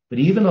 But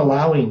even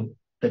allowing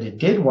that it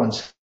did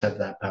once have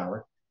that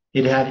power,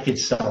 It had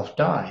itself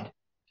died,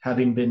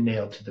 having been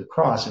nailed to the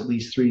cross at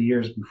least 3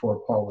 years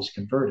before Paul was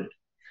converted.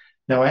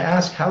 Now I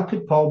ask, how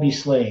could Paul be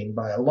slain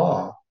by a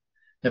law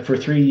that for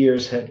 3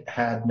 years had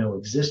had no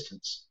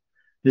existence?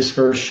 This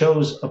verse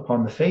shows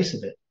upon the face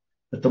of it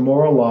that the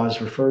moral law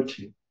is referred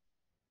to.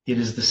 It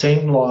is the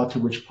same law to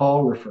which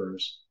Paul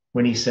refers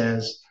when he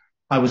says,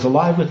 I was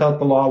alive without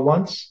the law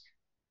once,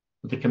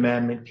 but the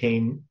commandment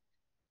came,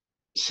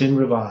 sin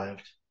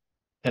revived,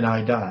 and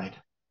I died.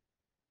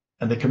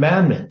 And the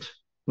commandment,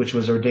 which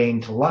was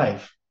ordained to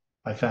life,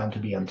 I found to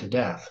be unto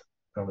death.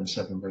 Romans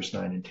 7, verse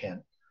 9 and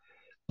 10.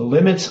 The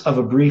limits of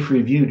a brief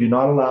review do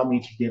not allow me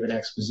to give an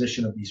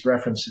exposition of these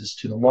references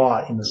to the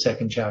law in the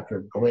 2nd chapter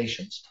of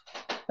Galatians,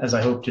 as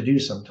I hope to do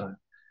sometime.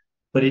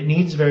 But it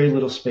needs very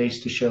little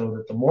space to show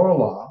that the moral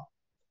law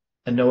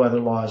and no other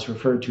law is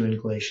referred to in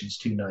Galatians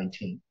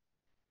 2:19.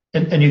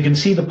 And you can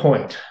see the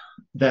point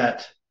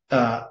that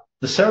the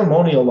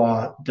ceremonial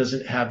law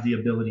doesn't have the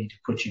ability to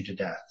put you to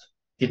death.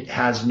 It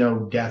has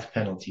no death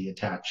penalty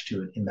attached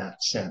to it in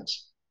that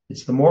sense.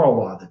 It's the moral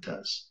law that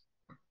does.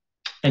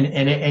 And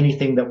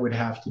anything that would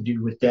have to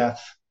do with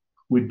death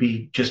would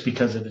be just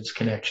because of its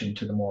connection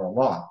to the moral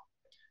law.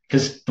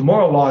 Because the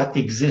moral law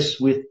exists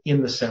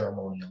within the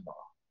ceremonial law,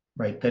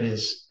 right? That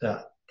is,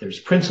 there's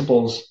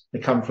principles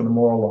that come from the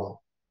moral law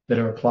that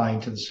are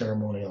applying to the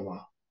ceremonial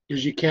law.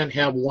 Because you can't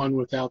have one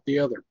without the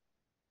other.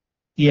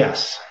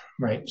 Yes,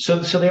 right. So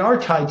they are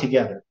tied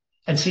together.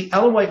 And see,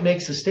 Ellen White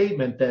makes a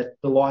statement that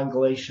the law in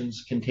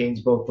Galatians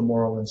contains both the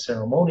moral and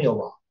ceremonial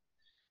law.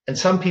 And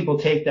some people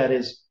take that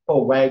as,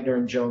 oh, Wagner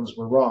and Jones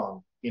were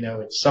wrong.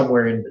 It's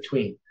somewhere in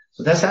between.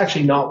 But that's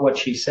actually not what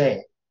she's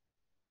saying.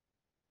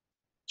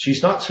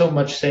 She's not so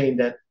much saying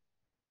that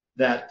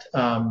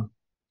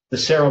the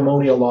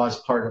ceremonial law is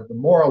part of the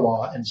moral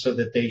law, and so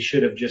that they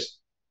should have just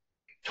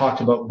talked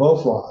about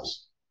both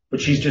laws.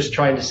 But she's just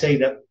trying to say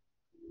that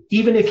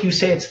even if you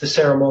say it's the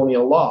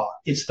ceremonial law,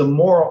 it's the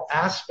moral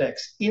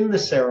aspects in the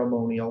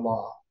ceremonial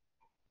law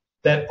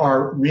that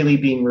are really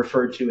being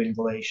referred to in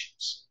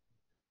Galatians,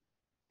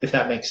 if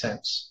that makes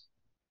sense,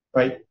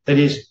 right? That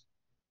is,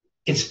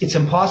 it's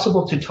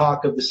impossible to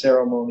talk of the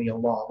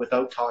ceremonial law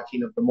without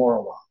talking of the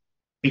moral law,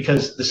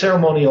 because the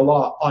ceremonial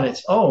law on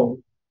its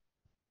own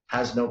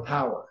has no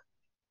power.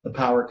 The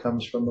power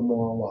comes from the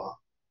moral law.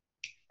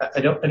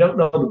 I don't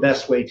know the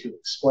best way to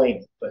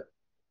explain it, but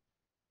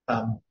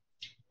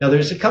now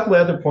there's a couple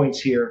of other points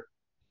here,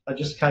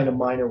 just kind of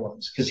minor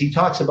ones, because he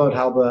talks about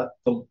how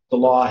the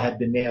law had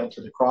been nailed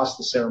to the cross,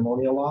 the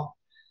ceremonial law.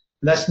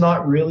 And that's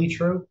not really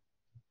true.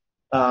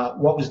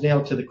 What was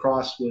nailed to the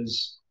cross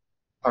was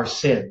our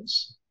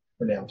sins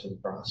were nailed to the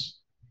cross.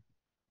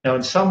 Now,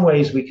 in some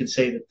ways, we could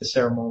say that the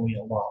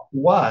ceremonial law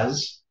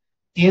was,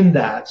 in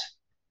that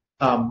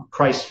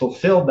Christ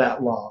fulfilled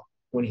that law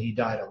when he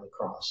died on the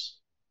cross.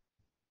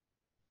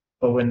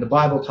 But when the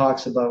Bible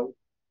talks about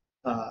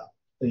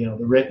the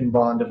written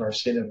bond of our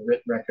sin and the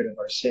written record of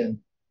our sin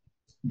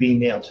being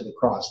nailed to the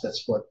cross,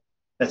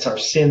 that's our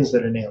sins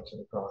that are nailed to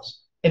the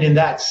cross. And in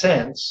that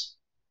sense,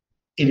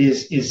 it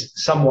is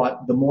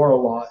somewhat the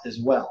moral law as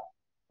well.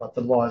 But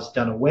the law is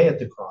done away at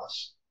the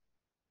cross.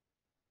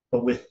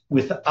 But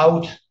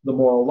without the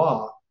moral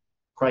law,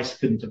 Christ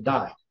couldn't have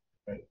died,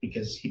 right?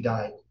 Because he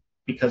died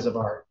because of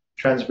our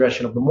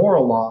transgression of the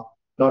moral law,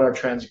 not our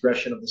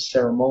transgression of the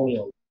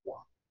ceremonial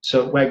law.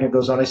 So Wagner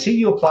goes on, I see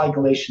you apply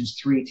Galatians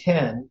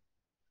 3:10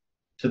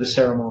 to the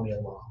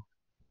ceremonial law.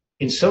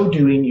 In so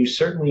doing, you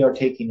certainly are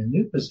taking a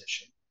new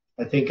position.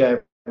 I think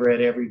I've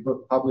read every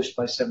book published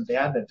by Seventh-day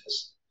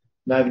Adventists,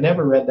 and I've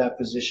never read that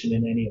position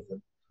in any of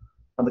them.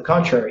 On the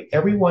contrary,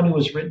 everyone who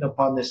has written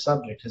upon this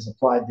subject has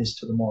applied this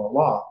to the moral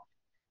law,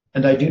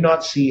 and I do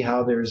not see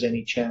how there is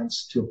any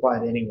chance to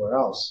apply it anywhere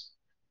else.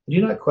 I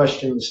do not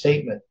question the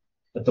statement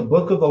that the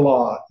book of the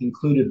law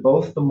included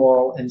both the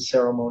moral and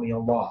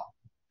ceremonial law.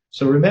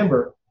 So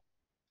remember,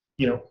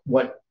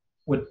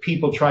 what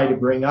people try to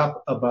bring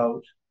up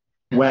about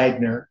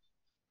Wagner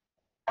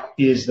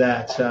is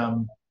that,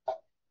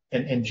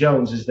 and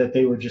Jones, is that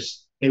they were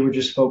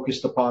just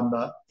focused upon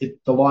the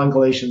law in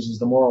Galatians is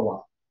the moral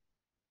law.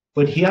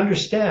 But he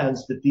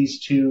understands that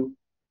these two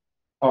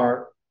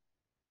are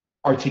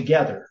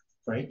together,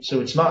 right? So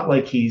it's not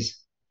like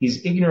he's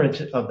ignorant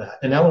of that.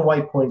 And Ellen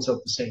White points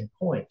out the same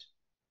point.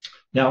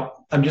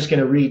 Now, I'm just going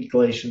to read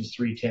Galatians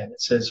 3:10.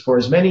 It says, for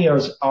as many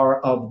as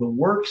are of the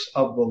works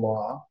of the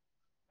law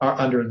are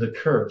under the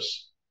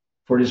curse.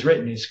 For it is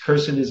written, is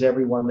cursed is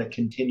everyone that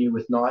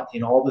continueth not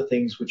in all the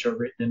things which are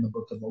written in the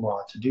book of the law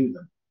to do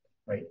them,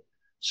 right?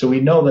 So we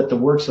know that the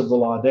works of the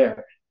law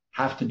there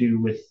have to do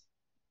with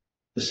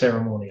the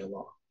ceremonial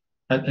law.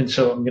 And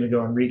so I'm going to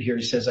go and read here.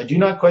 He says, I do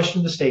not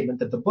question the statement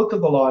that the book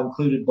of the law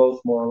included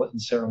both moral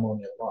and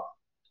ceremonial law.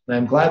 And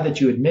I'm glad that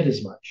you admit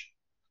as much.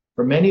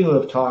 For many who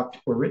have talked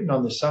or written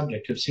on this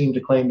subject have seemed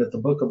to claim that the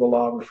book of the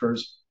law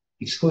refers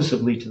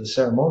exclusively to the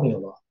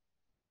ceremonial law.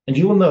 And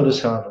you will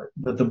notice, however,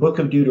 that the book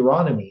of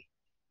Deuteronomy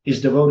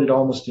is devoted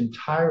almost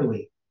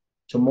entirely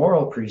to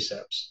moral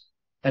precepts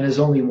and has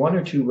only one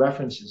or two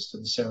references to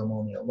the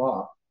ceremonial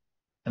law.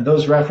 And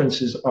those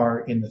references are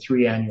in the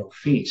 3 annual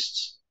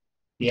feasts,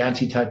 the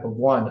antitype of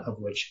one of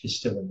which is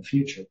still in the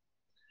future.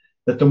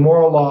 That the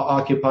moral law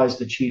occupies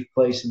the chief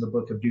place in the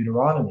book of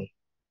Deuteronomy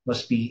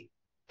must be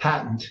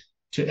patent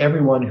to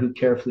everyone who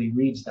carefully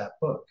reads that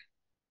book.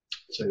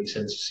 So he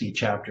says, see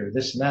chapter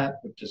this and that,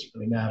 it doesn't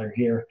really matter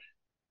here.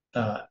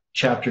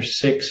 Chapter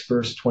 6,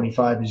 verse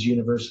 25 is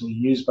universally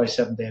used by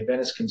Seventh-day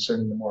Adventists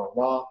concerning the moral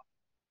law,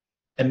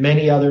 and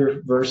many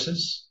other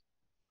verses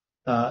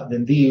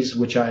than these,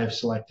 which I have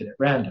selected at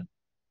random.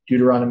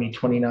 Deuteronomy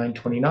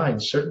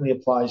 29:29 certainly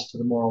applies to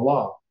the moral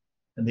law,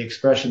 and the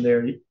expression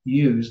there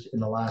used in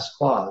the last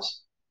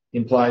clause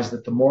implies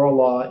that the moral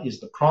law is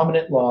the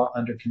prominent law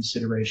under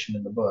consideration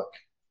in the book.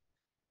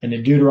 And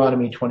in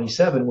Deuteronomy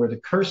 27, where the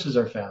curses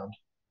are found,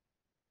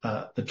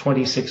 the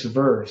 26th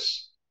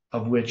verse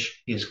of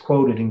which is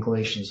quoted in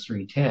Galatians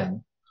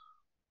 3:10,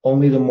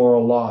 only the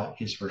moral law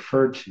is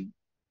referred to,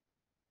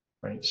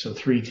 right? So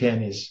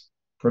 3:10 is,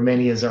 for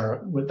many is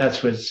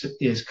that's what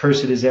is,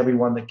 cursed is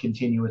everyone that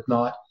continueth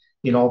not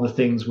in all the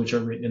things which are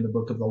written in the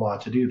book of the law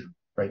to do them,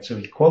 right? So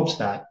he quotes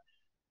that,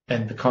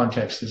 and the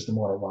context is the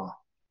moral law.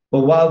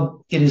 But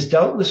while it is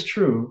doubtless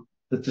true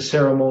that the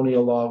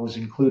ceremonial law was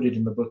included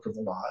in the book of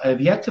the law, I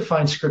have yet to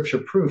find scripture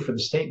proof for the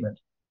statement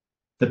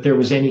that there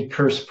was any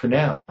curse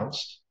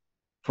pronounced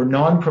for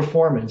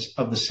non-performance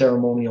of the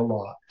ceremonial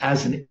law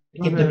as an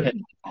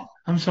independent law.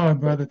 I'm sorry,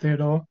 Brother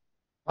Theodore.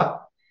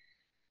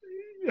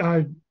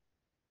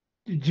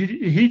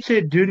 He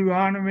said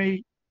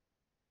Deuteronomy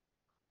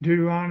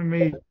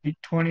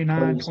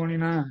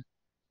 29:29.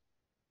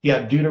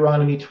 Yeah,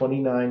 Deuteronomy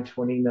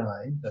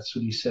 29:29. That's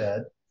what he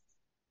said.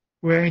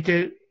 Well, ain't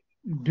that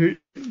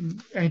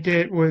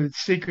where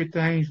secret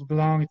things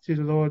belong to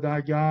the Lord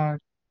thy God?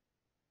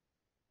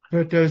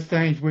 But those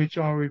things which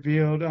are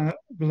revealed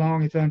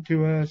belongeth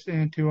unto us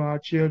and to our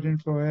children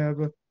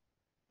forever.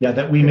 Yeah,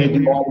 that we may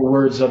do all the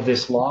words of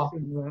this law.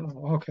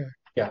 Okay.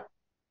 Yeah.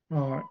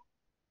 All right.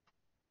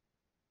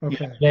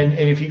 Okay. Yeah. And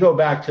if you go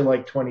back to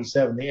like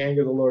 27, the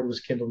anger of the Lord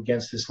was kindled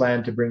against this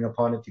land to bring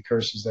upon it the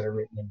curses that are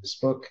written in this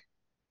book,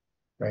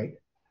 right?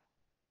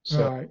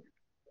 So, right.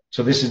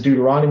 So this is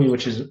Deuteronomy,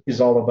 which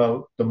is all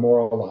about the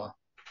moral law.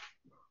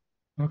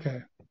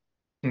 Okay.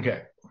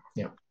 Okay.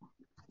 Yeah.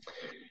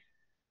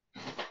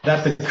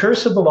 That the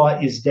curse of the law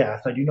is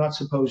death, I do not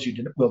suppose you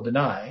will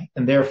deny,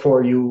 and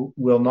therefore you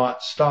will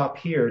not stop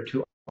here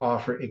to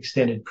offer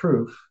extended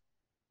proof.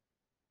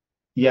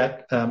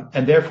 Yet a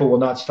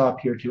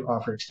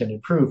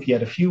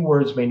few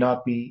words may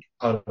not be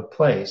out of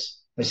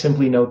place. I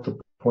simply note the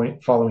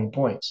following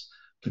points.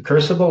 The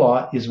curse of the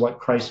law is what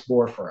Christ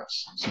bore for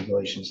us. See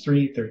Galatians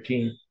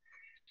 3:13.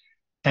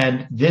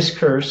 And this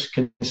curse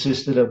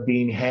consisted of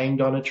being hanged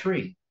on a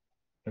tree.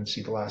 And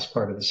see the last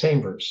part of the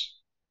same verse.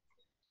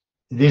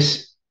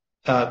 This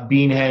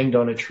being hanged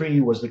on a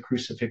tree was the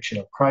crucifixion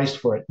of Christ,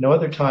 for at no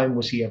other time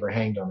was he ever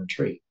hanged on a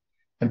tree.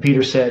 And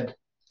Peter said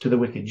to the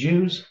wicked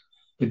Jews,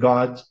 the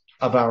God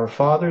of our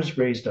fathers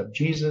raised up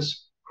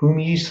Jesus, whom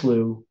ye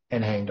slew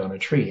and hanged on a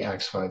tree.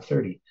 Acts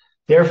 5:30.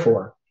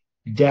 Therefore,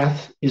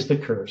 death is the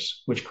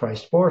curse which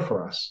Christ bore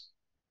for us.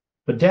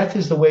 But death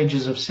is the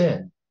wages of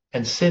sin,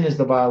 and sin is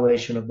the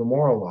violation of the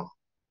moral law.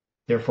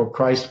 Therefore,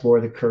 Christ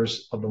bore the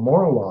curse of the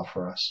moral law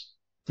for us.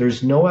 There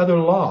is no other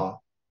law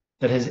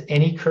that has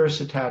any curse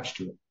attached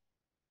to it.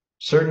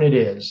 Certain it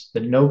is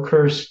that no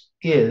curse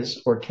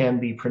is or can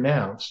be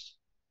pronounced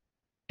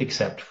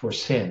except for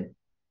sin.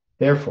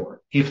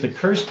 Therefore, if the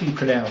curse be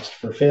pronounced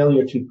for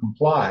failure to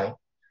comply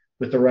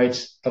with the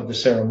rites of the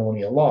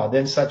ceremonial law,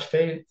 then such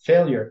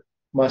failure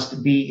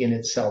must be in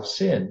itself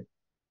sin,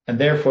 and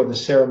therefore the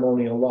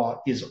ceremonial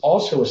law is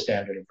also a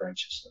standard of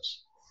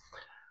righteousness.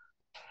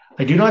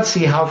 I do not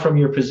see how from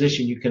your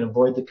position you can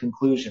avoid the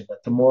conclusion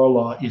that the moral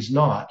law is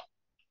not,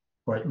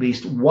 or at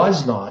least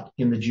was not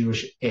in the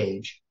Jewish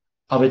age,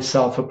 of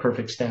itself a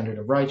perfect standard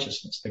of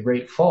righteousness. The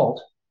great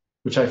fault,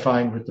 which I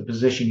find with the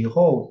position you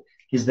hold,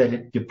 is that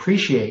it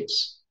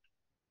depreciates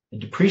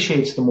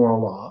the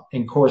moral law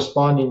and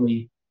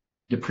correspondingly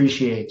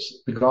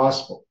depreciates the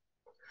gospel.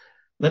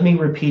 Let me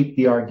repeat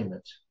the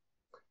argument.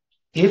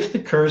 If the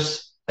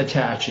curse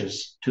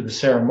attaches to the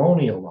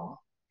ceremonial law,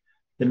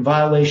 then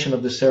violation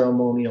of the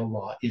ceremonial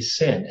law is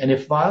sin. And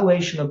if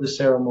violation of the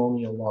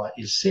ceremonial law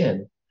is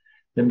sin,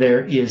 then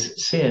there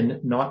is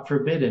sin not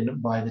forbidden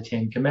by the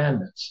Ten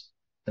Commandments.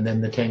 And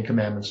then the Ten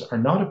Commandments are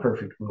not a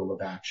perfect rule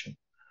of action.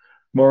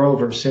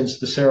 Moreover, since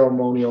the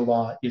ceremonial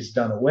law is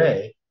done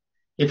away,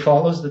 it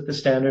follows that the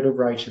standard of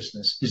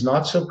righteousness is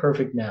not so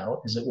perfect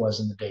now as it was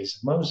in the days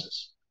of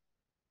Moses.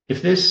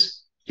 If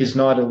this is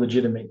not a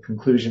legitimate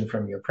conclusion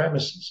from your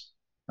premises,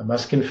 I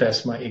must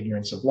confess my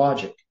ignorance of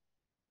logic.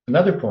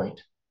 Another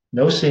point,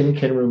 no sin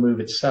can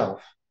remove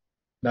itself,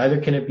 neither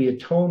can it be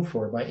atoned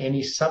for by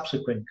any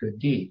subsequent good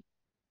deed.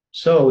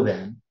 So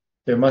then,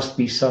 there must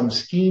be some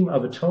scheme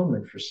of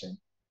atonement for sin.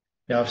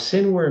 Now, if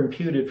sin were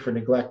imputed for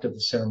neglect of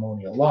the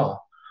ceremonial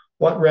law,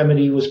 what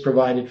remedy was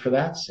provided for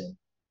that sin?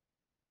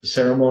 The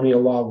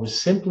ceremonial law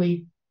was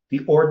simply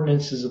the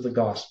ordinances of the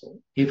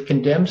gospel. If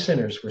condemned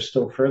sinners were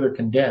still further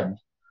condemned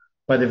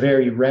by the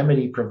very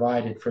remedy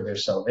provided for their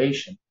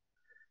salvation,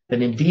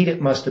 then indeed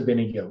it must have been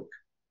a yoke.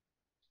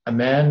 A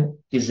man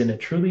is in a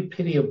truly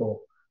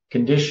pitiable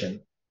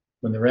condition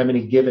when the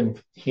remedy given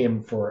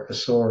him for a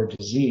sore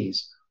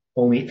disease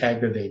only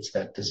aggravates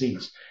that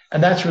disease.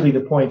 And that's really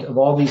the point of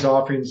all these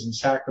offerings and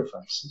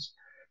sacrifices.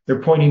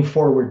 They're pointing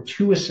forward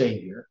to a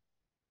Savior.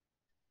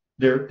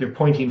 They're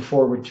pointing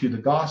forward to the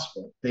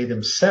gospel. They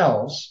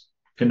themselves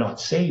cannot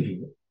save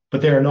you,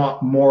 but they are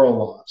not moral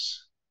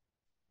laws.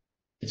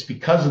 It's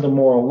because of the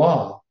moral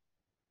law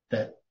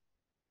that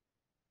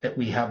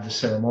we have the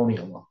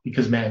ceremonial law,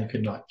 because man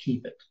could not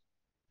keep it.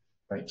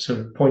 Right?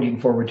 So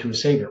pointing forward to a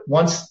Savior.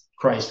 Once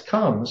Christ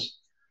comes,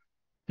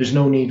 there's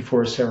no need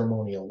for a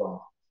ceremonial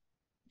law.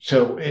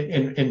 So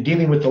in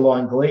dealing with the law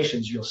in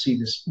Galatians, you'll see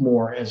this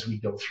more as we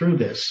go through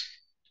this.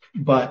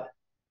 But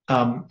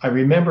I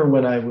remember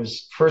when I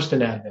was first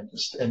an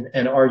Adventist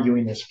and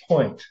arguing this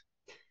point,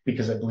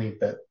 because I believe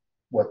that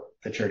what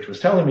the church was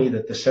telling me,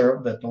 that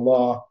the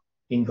law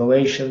in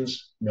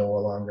Galatians, no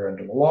longer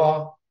under the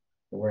law,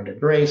 but we're under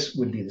grace,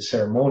 would be the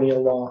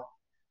ceremonial law.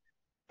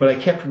 But I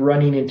kept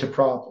running into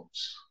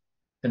problems.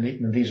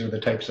 And these are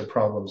the types of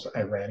problems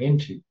I ran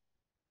into.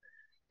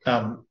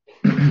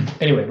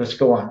 Anyway, let's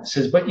go on. It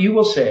says, but you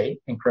will say,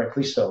 and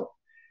correctly so,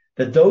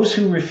 that those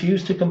who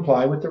refuse to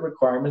comply with the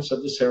requirements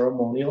of the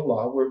ceremonial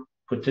law were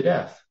put to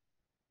death.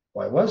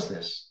 Why was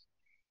this?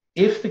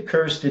 If the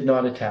curse did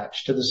not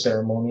attach to the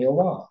ceremonial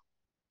law,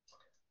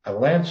 I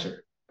will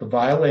answer, the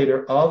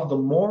violator of the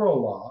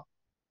moral law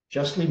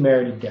justly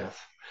merited death,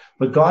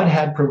 but God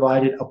had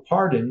provided a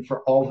pardon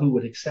for all who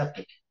would accept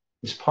it.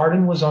 This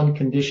pardon was on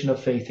condition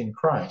of faith in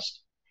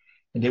Christ,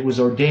 and it was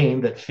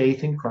ordained that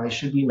faith in Christ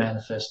should be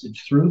manifested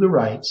through the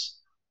rites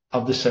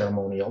of the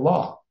ceremonial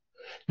law.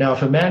 Now,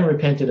 if a man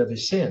repented of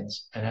his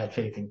sins and had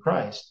faith in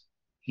Christ,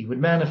 he would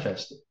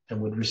manifest it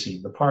and would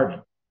receive the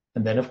pardon.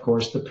 And then, of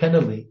course, the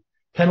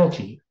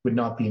penalty would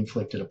not be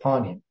inflicted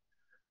upon him.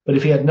 But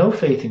if he had no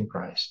faith in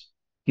Christ,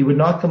 he would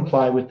not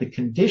comply with the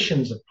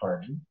conditions of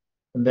pardon,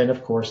 and then,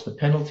 of course, the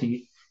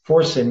penalty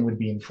for sin would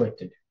be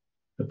inflicted.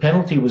 The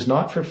penalty was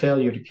not for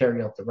failure to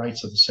carry out the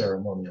rites of the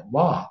ceremonial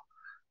law,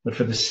 but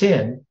for the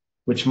sin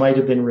which might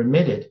have been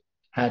remitted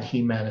had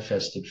he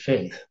manifested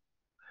faith.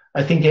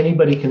 I think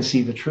anybody can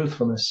see the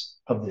truthfulness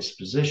of this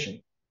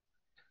position.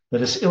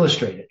 Let us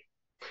illustrate it.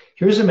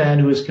 Here's a man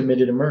who has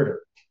committed a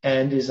murder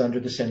and is under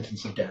the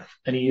sentence of death,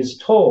 and he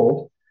is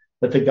told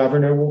that the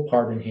governor will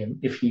pardon him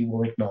if he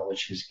will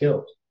acknowledge his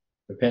guilt,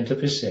 repent of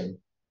his sin,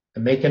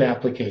 and make an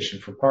application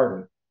for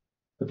pardon.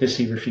 But this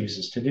he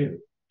refuses to do,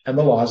 and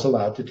the law is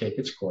allowed to take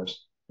its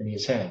course, and he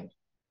is hanged.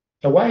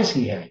 Now, why is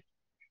he hanged?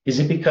 Is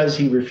it because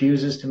he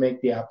refuses to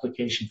make the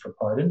application for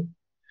pardon?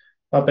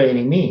 Not by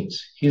any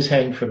means. He is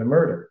hanged for the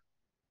murder.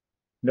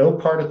 No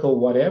particle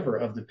whatever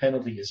of the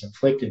penalty is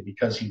inflicted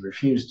because he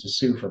refused to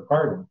sue for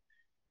pardon.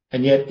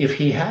 And yet, if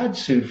he had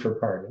sued for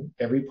pardon,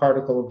 every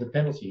particle of the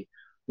penalty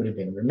would have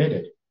been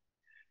remitted.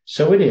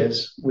 So it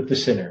is with the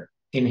sinner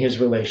in his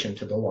relation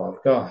to the law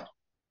of God.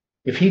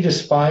 If he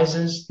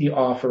despises the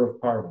offer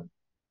of pardon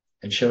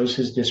and shows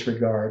his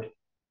disregard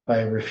by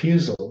a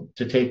refusal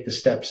to take the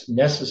steps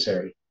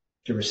necessary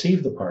to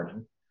receive the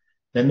pardon,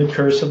 then the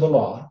curse of the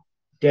law,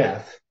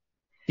 death,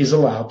 is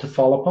allowed to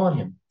fall upon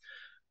him.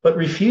 But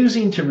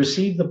refusing to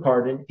receive the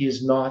pardon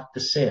is not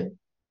the sin.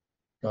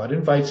 God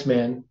invites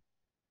men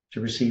to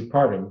receive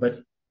pardon, but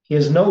he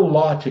has no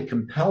law to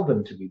compel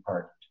them to be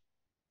pardoned.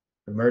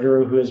 The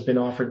murderer who has been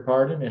offered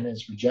pardon and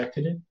has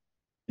rejected it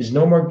is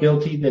no more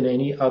guilty than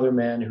any other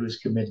man who has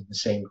committed the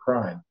same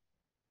crime,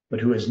 but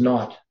who has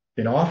not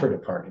been offered a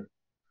pardon.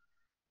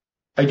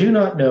 I do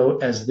not know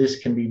as this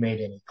can be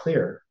made any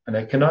clearer, and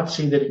I cannot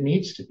see that it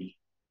needs to be.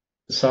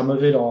 The sum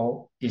of it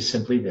all is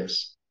simply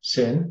this.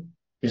 Sin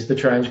is the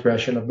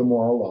transgression of the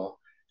moral law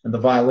and the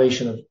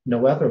violation of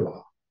no other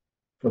law,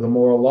 for the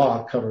moral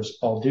law covers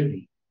all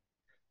duty.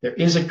 There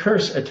is a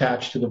curse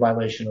attached to the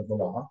violation of the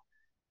law,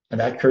 and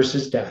that curse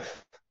is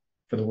death,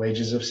 for the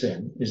wages of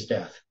sin is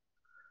death.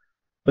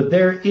 But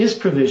there is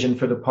provision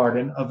for the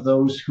pardon of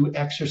those who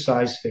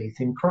exercise faith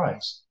in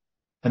Christ,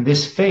 and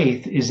this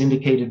faith is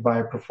indicated by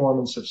a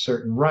performance of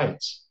certain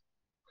rites.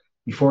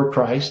 Before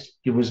Christ,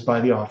 it was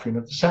by the offering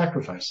of the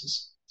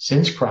sacrifices.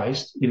 Since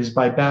Christ, it is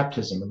by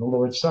baptism and the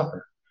Lord's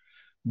Supper.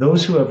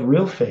 Those who have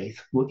real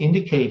faith will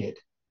indicate it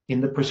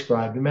in the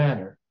prescribed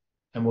manner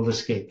and will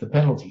escape the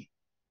penalty.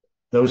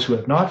 Those who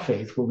have not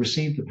faith will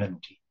receive the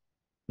penalty.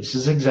 This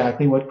is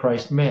exactly what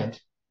Christ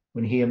meant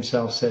when he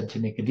himself said to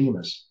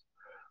Nicodemus,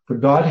 "For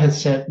God hath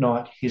sent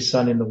not his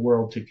Son in the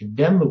world to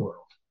condemn the world,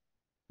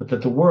 but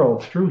that the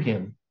world through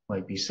him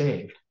might be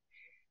saved.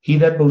 He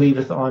that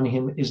believeth on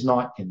him is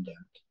not condemned,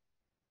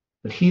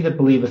 but he that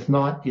believeth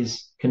not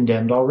is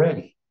condemned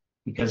already,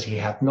 because he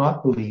hath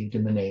not believed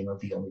in the name of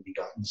the only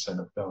begotten Son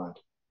of God."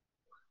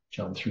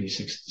 John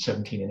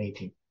 3:17 and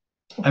 18.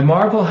 I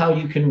marvel how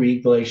you can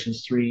read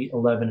Galatians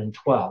 3:11 and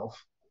 12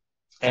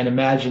 and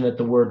imagine that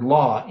the word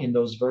law in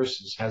those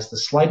verses has the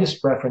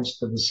slightest reference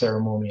to the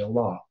ceremonial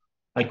law.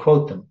 I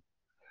quote them.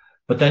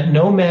 "But that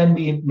no man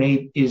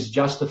is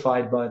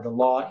justified by the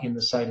law in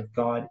the sight of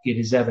God, it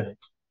is evident.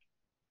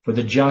 For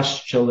the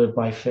just shall live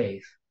by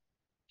faith.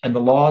 And the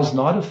law is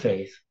not of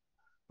faith,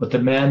 but the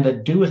man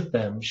that doeth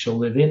them shall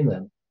live in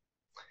them.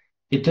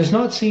 It does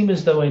not seem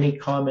as though any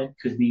comment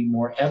could be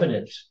more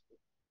evident,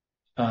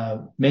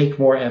 make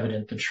more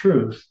evident the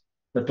truth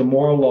that the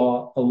moral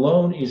law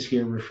alone is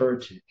here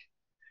referred to.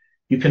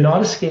 You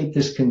cannot escape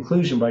this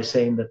conclusion by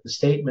saying that the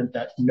statement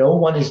that no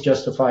one is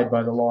justified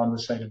by the law in the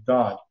sight of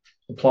God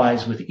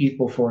applies with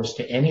equal force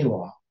to any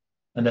law,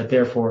 and that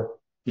therefore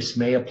this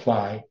may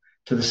apply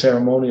to the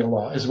ceremonial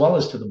law as well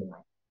as to the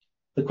moral.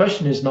 The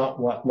question is not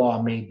what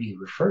law may be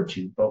referred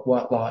to, but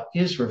what law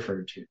is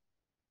referred to.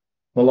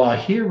 The law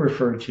here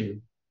referred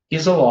to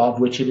is a law of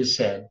which it is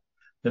said,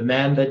 the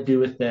man that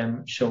doeth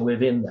them shall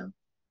live in them.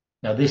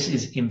 Now this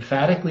is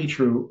emphatically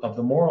true of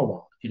the moral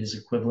law. It is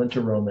equivalent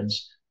to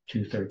Romans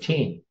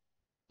 2:13.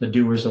 The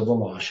doers of the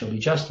law shall be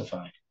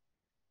justified.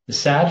 The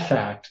sad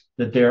fact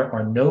that there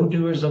are no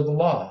doers of the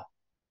law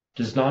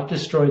does not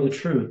destroy the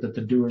truth that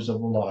the doers of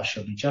the law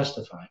shall be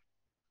justified.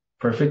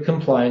 Perfect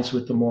compliance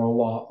with the moral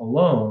law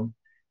alone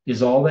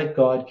is all that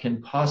God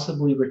can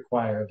possibly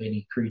require of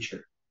any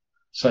creature.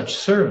 Such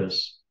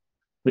service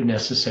would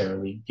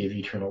necessarily give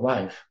eternal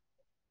life.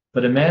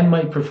 But a man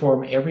might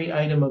perform every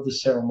item of the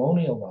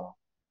ceremonial law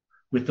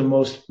with the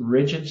most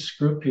rigid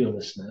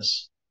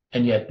scrupulousness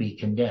and yet be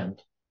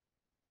condemned.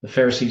 The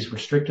Pharisees were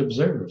strict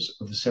observers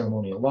of the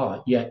ceremonial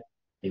law, yet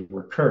they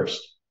were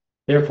cursed.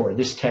 Therefore,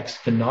 this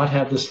text cannot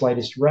have the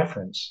slightest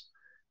reference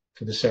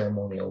to the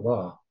ceremonial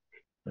law.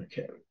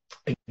 Okay.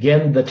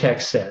 Again, the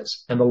text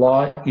says, and the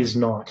law is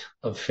not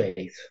of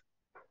faith.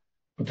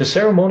 But the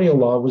ceremonial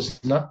law was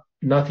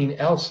nothing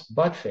else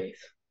but faith.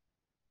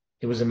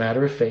 It was a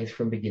matter of faith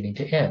from beginning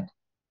to end.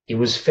 It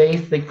was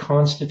faith that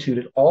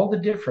constituted all the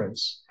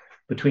difference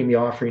between the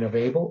offering of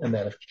Abel and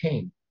that of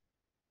Cain.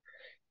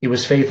 It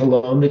was faith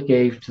alone that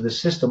gave to the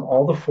system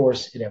all the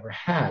force it ever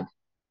had.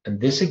 And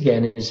this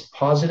again is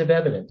positive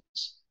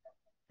evidence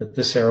that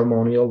the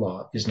ceremonial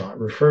law is not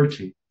referred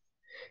to.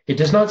 It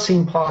does not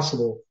seem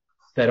possible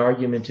that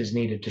argument is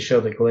needed to show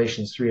that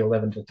Galatians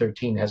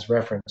 3:11-13 has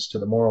reference to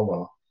the moral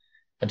law,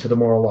 and to the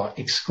moral law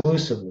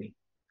exclusively.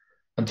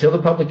 Until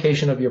the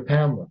publication of your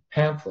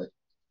pamphlet,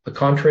 the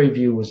contrary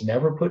view was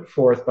never put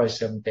forth by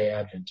Seventh-day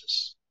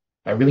Adventists.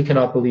 I really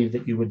cannot believe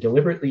that you would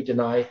deliberately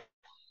deny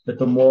that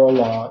the moral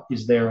law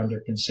is there under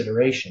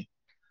consideration.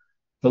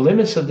 The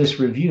limits of this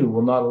review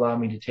will not allow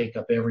me to take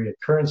up every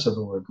occurrence of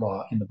the word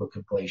law in the book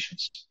of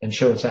Galatians and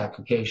show its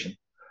application.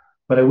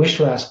 But I wish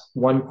to ask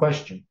one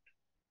question.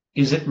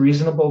 Is it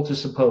reasonable to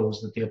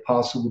suppose that the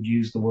apostle would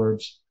use the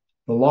words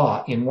the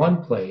law in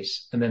one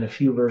place and then a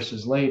few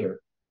verses later,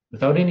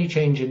 without any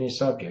change in his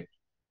subject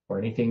or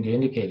anything to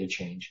indicate a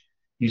change,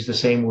 use the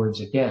same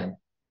words again,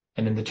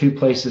 and in the two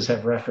places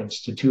have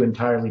reference to two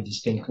entirely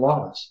distinct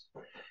laws?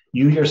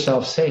 You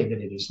yourself say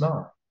that it is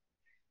not.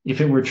 If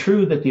it were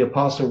true that the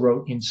apostle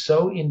wrote in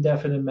so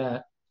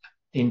indefinite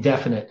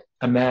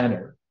a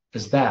manner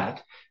as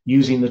that,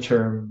 using the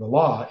term the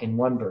law in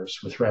one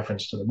verse with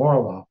reference to the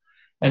moral law,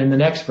 and in the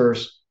next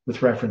verse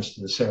with reference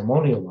to the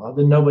ceremonial law,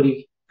 then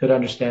nobody could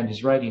understand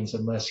his writings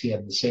unless he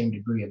had the same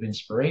degree of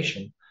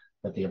inspiration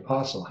that the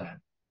apostle had,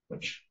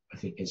 which I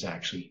think is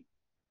actually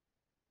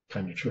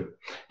kind of true.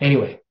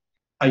 Anyway,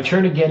 I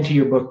turn again to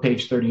your book,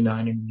 page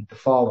 39, and read the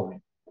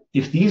following.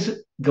 If these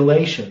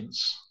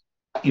Galatians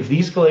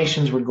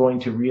were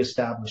going to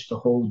reestablish the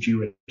whole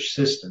Jewish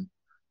system,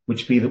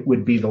 which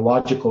would be the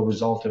logical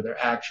result of their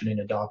action in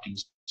adopting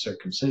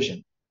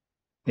circumcision,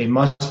 they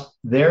must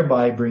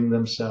thereby bring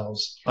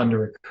themselves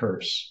under a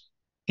curse.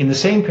 In the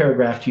same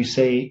paragraph, you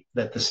say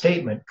that the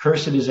statement,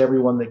 cursed is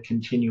everyone that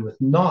continueth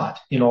not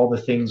in all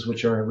the things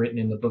which are written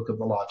in the book of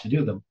the law to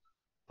do them,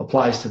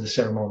 applies to the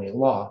ceremonial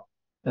law,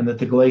 and that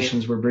the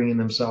Galatians were bringing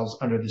themselves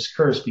under this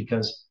curse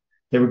because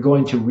they were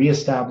going to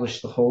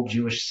reestablish the whole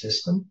Jewish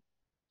system.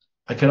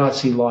 I cannot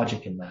see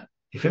logic in that.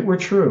 If it were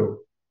true,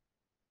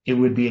 it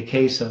would be a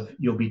case of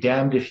you'll be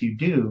damned if you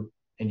do,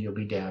 and you'll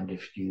be damned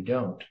if you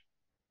don't.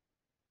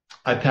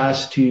 I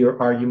pass to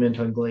your argument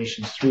on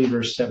Galatians 3,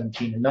 verse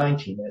 17 and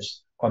 19.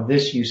 As on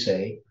this you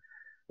say,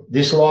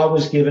 this law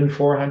was given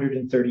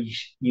 430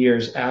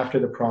 years after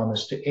the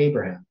promise to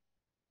Abraham.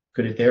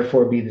 Could it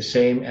therefore be the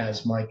same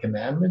as my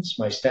commandments,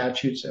 my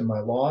statutes, and my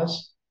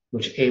laws,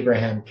 which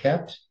Abraham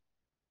kept?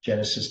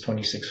 Genesis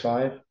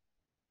 26:5.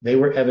 They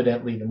were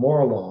evidently the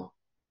moral law.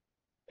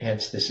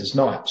 Hence, this is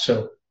not.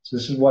 So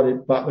this is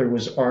what Butler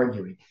was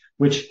arguing,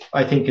 which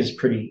I think is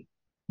pretty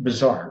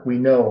bizarre. We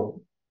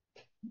know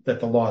that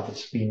the law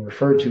that's being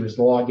referred to is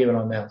the law given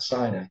on Mount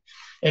Sinai.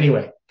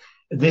 Anyway,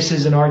 this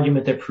is an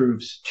argument that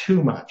proves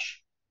too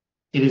much.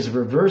 It is a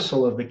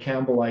reversal of the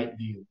Campbellite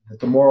view that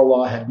the moral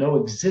law had no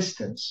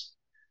existence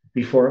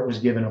before it was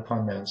given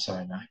upon Mount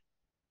Sinai.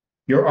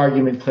 Your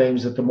argument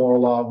claims that the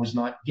moral law was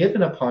not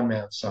given upon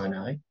Mount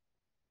Sinai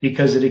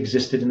because it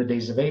existed in the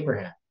days of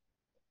Abraham.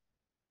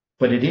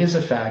 But it is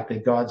a fact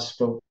that God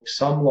spoke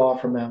some law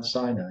from Mount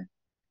Sinai,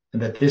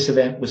 and that this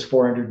event was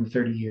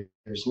 430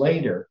 years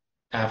later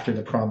after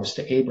the promise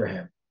to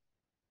Abraham.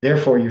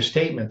 Therefore, your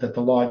statement that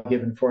the law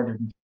given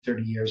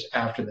 430 years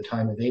after the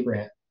time of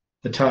Abraham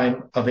the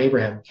time of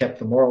Abraham kept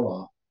the moral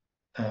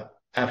law,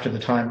 after the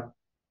time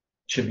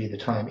should be the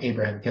time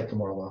Abraham kept the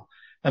moral law,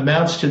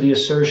 amounts to the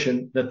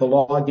assertion that the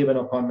law given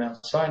upon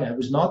Mount Sinai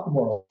was not the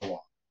moral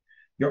law.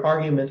 Your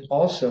argument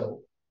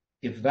also,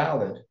 if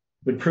valid,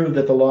 would prove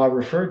that the law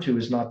referred to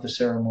is not the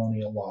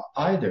ceremonial law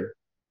either,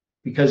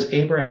 because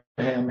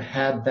Abraham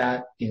had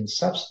that in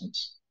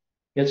substance.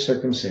 He had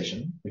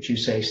circumcision, which you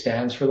say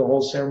stands for the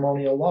whole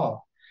ceremonial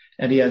law,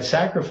 and he had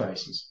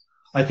sacrifices.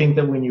 I think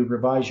that when you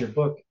revise your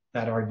book,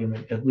 that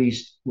argument at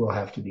least will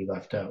have to be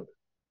left out.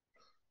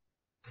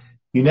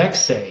 You next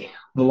say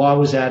the law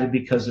was added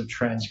because of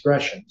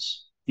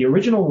transgressions. The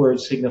original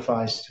word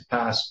signifies to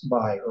pass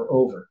by or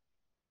over,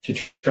 to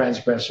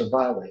transgress or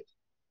violate.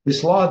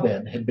 This law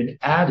then had been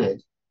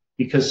added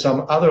because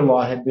some other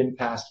law had been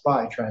passed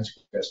by,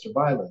 transgressed, or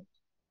violated.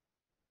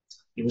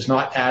 It was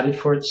not added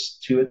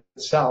to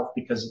itself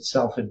because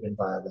itself had been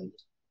violated.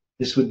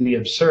 This would be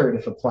absurd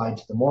if applied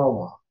to the moral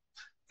law.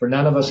 For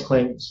none of us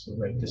claims,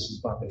 right, this is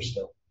Butler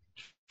still.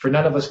 For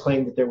none of us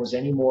claim that there was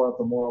any more of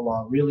the moral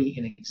law really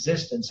in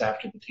existence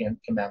after the Ten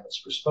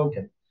Commandments were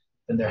spoken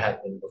than there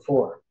had been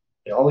before.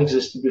 They all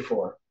existed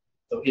before,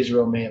 though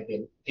Israel may have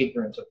been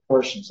ignorant of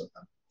portions of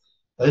them.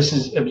 Now, this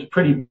is a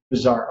pretty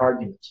bizarre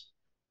argument.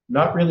 I'm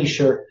not really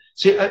sure.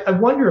 See, I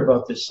wonder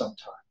about this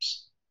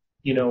sometimes.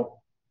 You know,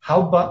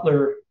 how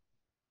Butler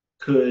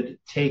could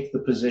take the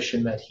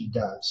position that he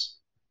does.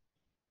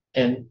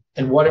 And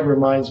what it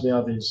reminds me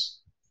of is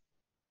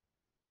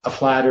a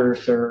flat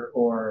earther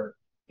or,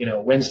 you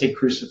know, Wednesday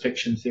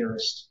crucifixion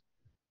theorist,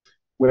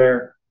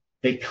 where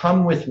they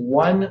come with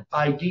one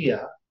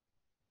idea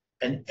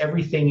and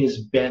everything is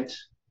bent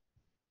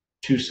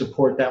to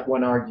support that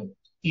one argument,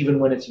 even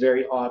when it's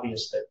very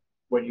obvious that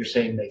what you're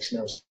saying makes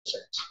no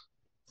sense.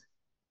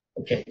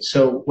 Okay,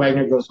 so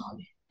Wagner goes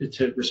on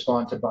to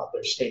respond to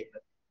Butler's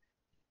statement.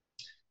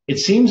 It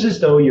seems as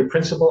though your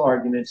principal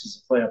argument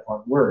is a play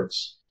upon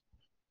words.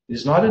 It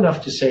is not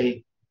enough to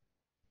say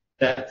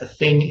that a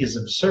thing is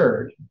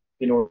absurd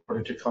in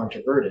order to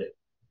controvert it.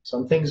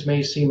 Some things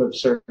may seem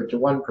absurd to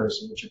one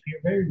person, which appear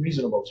very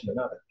reasonable to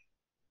another.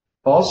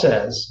 Paul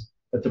says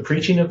that the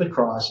preaching of the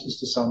cross is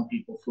to some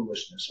people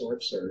foolishness or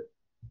absurd.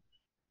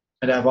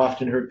 And I've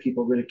often heard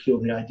people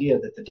ridicule the idea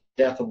that the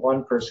death of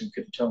one person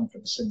could atone for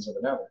the sins of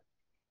another.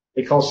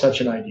 They call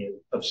such an idea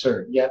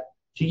absurd. Yet,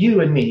 to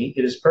you and me,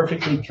 it is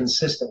perfectly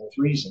consistent with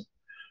reason.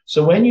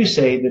 So when you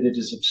say that it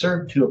is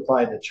absurd to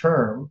apply the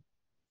term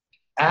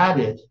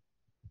added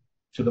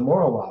to the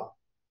moral law,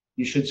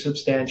 you should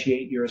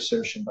substantiate your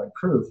assertion by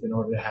proof in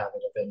order to have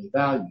it of any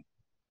value.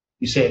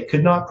 You say it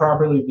could not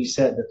properly be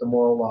said that the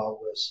moral law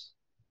was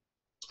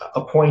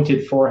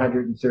appointed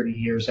 430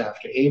 years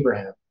after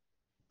Abraham,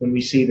 when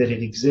we see that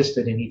it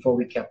existed and he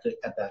fully kept it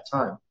at that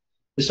time.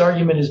 This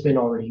argument has been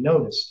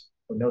noticed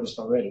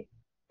already,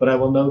 but I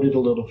will note it a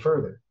little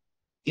further.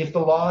 If the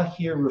law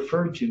here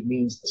referred to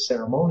means the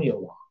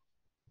ceremonial law,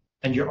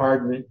 and your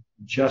argument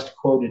just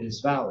quoted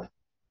is valid,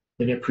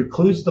 then it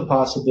precludes the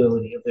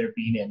possibility of there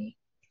being any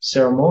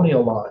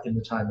ceremonial law in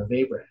the time of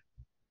Abraham.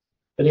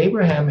 But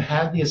Abraham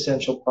had the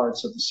essential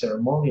parts of the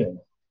ceremonial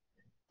law,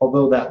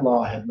 although that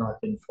law had not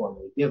been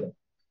formally given.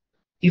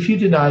 If you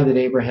deny that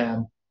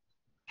Abraham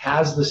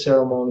has the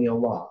ceremonial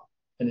law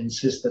and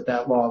insist that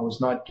that law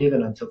was not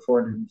given until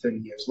 430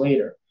 years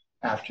later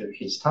after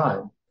his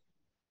time,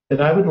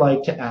 then I would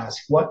like to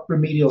ask what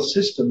remedial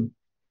system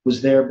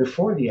was there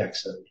before the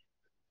Exodus?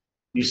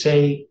 You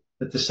say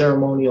that the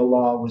ceremonial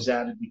law was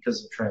added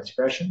because of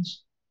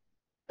transgressions.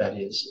 That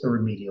is a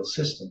remedial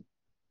system.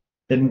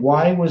 Then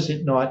why was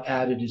it not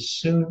added as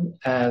soon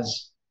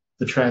as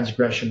the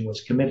transgression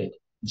was committed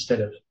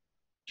instead of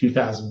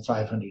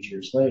 2,500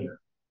 years later?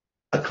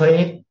 I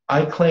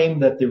claim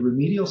that the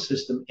remedial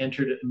system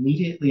entered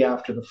immediately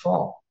after the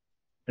fall.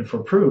 And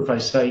for proof, I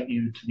cite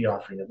you to the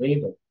offering of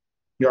Abel.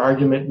 Your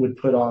argument would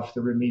put off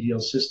the remedial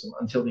system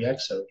until the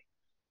Exodus.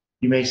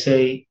 You may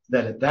say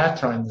that at that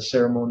time the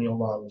ceremonial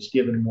law was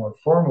given more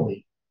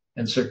formally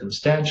and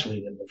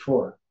circumstantially than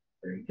before.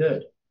 Very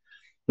good.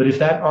 But if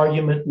that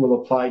argument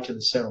will apply to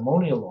the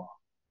ceremonial law,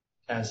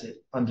 as it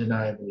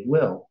undeniably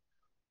will,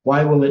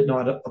 why will it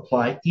not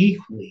apply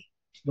equally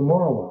to the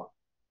moral law?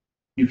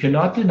 You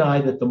cannot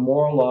deny that the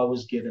moral law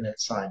was given at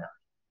Sinai,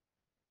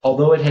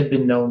 although it had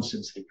been known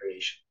since the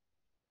creation.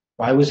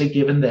 Why was it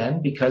given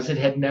then? Because it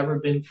had never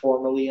been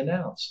formally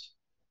announced.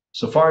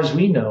 So far as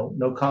we know,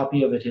 no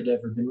copy of it had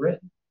ever been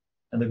written,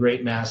 and the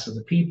great mass of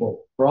the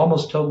people were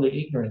almost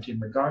totally ignorant in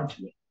regard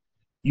to it.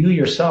 You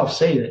yourself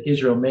say that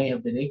Israel may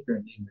have been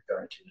ignorant in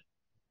regard to it.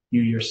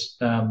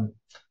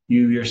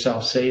 You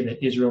yourself say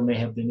that Israel may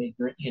have been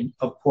ignorant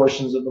of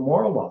portions of the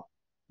moral law.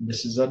 And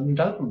this is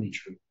undoubtedly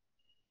true.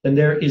 Then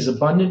there is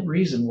abundant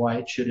reason why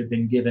it should have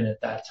been given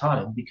at that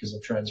time because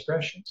of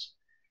transgressions.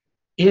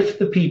 If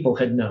the people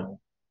had known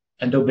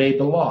and obeyed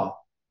the law,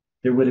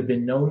 there would have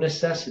been no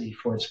necessity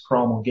for its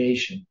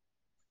promulgation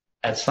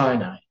at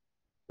Sinai.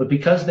 But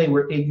because they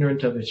were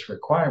ignorant of its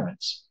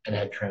requirements and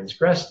had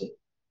transgressed it,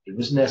 it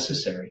was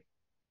necessary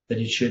that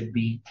it should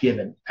be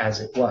given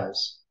as it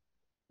was.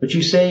 But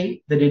you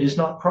say that it is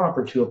not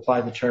proper to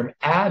apply the term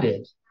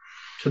added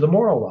to the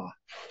moral law.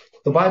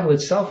 The Bible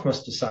itself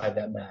must decide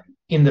that matter.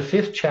 In the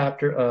 5th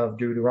chapter of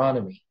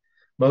Deuteronomy,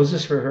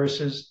 Moses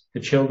rehearses the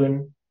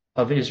children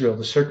of Israel.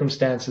 The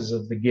circumstances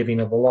of the giving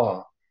of the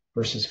law,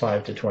 verses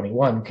 5 to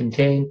 21,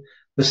 contain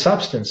the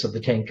substance of the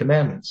 10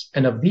 Commandments.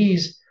 And of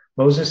these,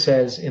 Moses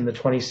says in the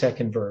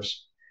 22nd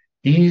verse,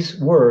 "These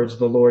words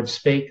the Lord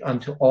spake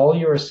unto all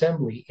your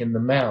assembly in the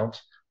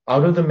mount,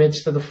 out of the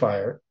midst of the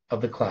fire,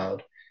 of the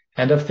cloud,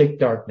 and of thick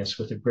darkness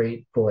with a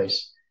great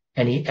voice.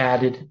 And he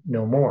added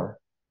no more."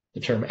 The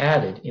term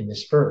added in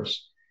this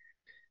verse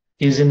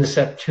is in the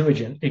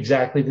Septuagint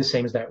exactly the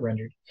same as that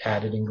rendered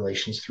added in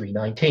Galatians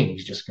 3:19.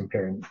 He's just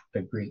comparing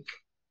the Greek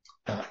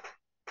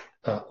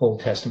Old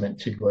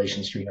Testament to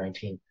Galatians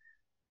 3:19,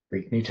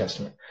 Greek New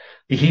Testament.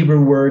 The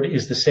Hebrew word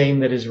is the same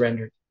that is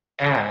rendered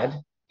add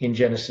in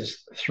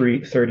Genesis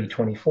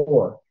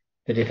 3:30-24,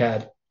 that it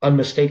had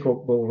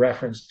unmistakable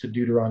reference to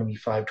Deuteronomy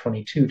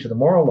 5:22, to the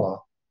moral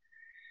law.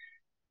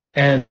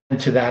 And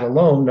to that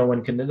alone, no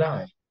one can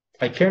deny.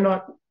 I care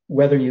not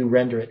whether you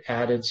render it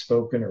added,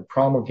 spoken, or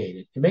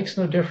promulgated. It makes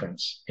no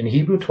difference. In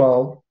Hebrew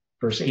 12,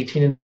 verse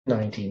 18 and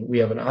 19, we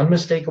have an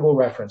unmistakable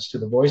reference to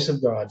the voice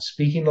of God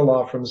speaking the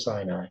law from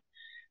Sinai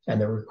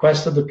and the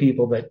request of the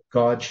people that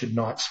God should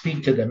not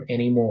speak to them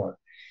anymore.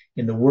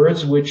 In the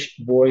words which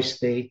voice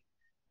they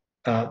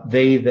that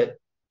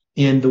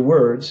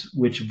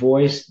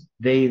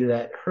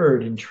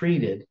heard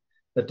entreated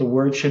that the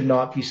word should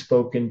not be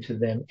spoken to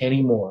them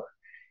anymore.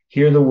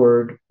 Here the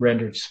word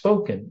rendered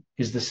spoken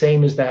is the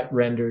same as that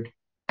rendered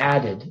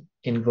added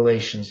in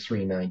Galatians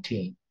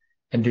 3:19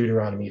 and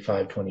Deuteronomy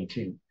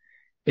 5:22.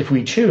 If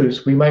we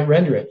choose, we might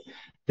render it,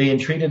 they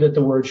entreated that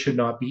the word should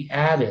not be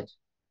added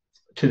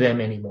to them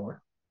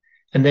anymore.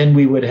 And then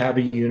we would have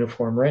a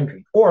uniform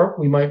rendering. Or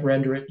we might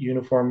render it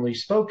uniformly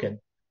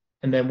spoken.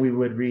 And then we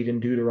would read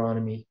in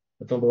Deuteronomy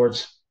that the Lord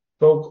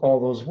spoke all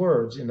those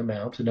words in the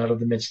mount and out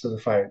of the midst of the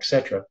fire,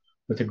 etc.,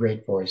 with a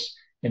great voice.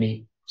 And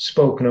he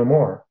spoke no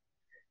more.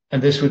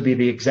 And this would be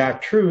the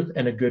exact truth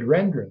and a good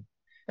rendering.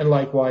 And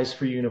likewise,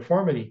 for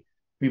uniformity,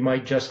 we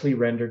might justly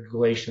render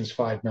Galatians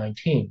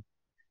 5:19.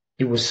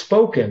 It was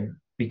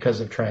spoken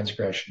because of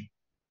transgression.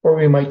 Or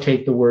we might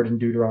take the word in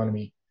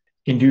Deuteronomy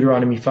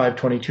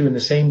 5:22 in the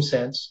same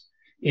sense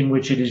in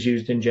which it is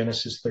used in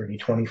Genesis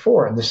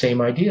 30:24, and the same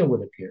idea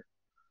would appear.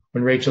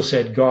 When Rachel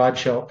said, "God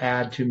shall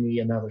add to me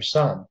another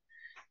son,"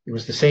 it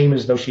was the same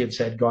as though she had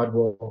said, "God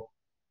will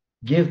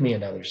give me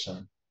another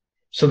son."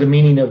 So the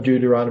meaning of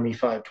Deuteronomy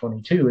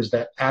 5:22 is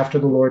that after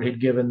the Lord had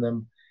given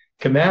them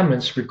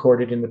commandments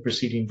recorded in the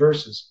preceding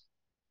verses,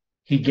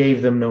 he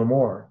gave them no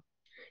more.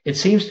 It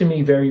seems to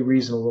me very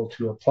reasonable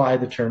to apply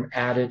the term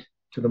added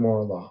to the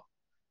moral law.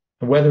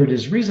 And whether it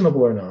is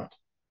reasonable or not,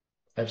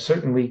 I have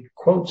certainly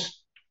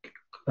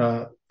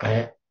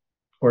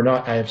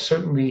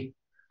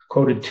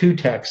quoted 2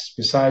 texts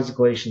besides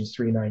Galatians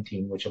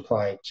 3:19, which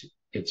apply to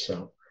it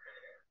so.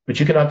 But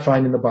you cannot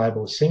find in the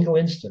Bible a single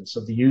instance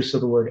of the use of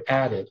the word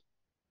added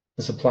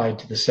as applied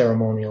to the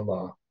ceremonial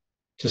law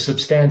to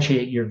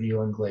substantiate your view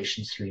on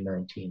Galatians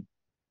 3:19.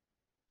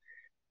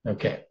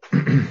 Okay.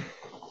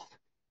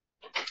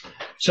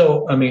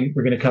 So, we're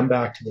going to come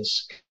back to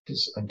this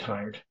because I'm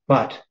tired.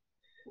 But,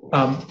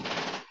 what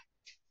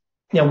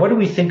do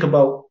we think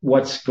about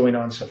what's going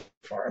on so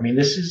far?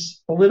 This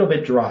is a little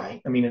bit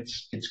dry.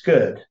 It's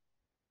good.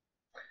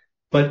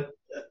 But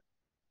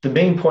the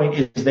main point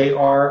is they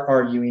are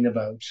arguing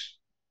about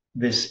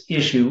this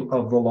issue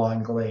of the law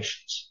in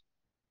Galatians.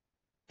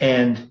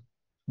 And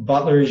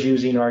Butler is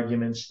using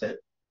arguments that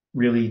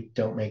really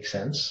don't make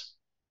sense.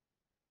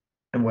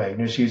 And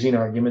Wagner's using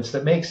arguments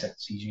that make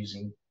sense. He's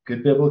using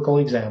good biblical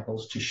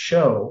examples to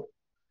show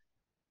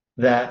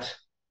that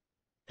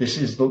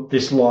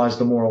this law is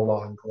the moral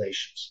law in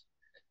Galatians.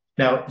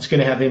 Now, it's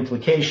going to have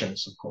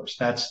implications, of course.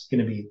 That's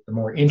going to be the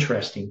more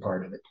interesting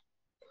part of it.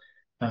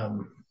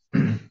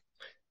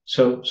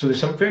 So there's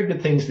some very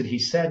good things that he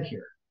said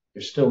here.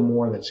 There's still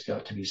more that's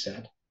got to be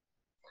said.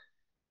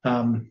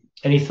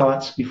 Any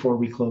thoughts before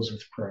we close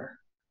with prayer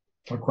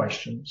or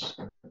questions?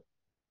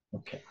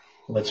 Okay,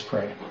 let's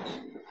pray.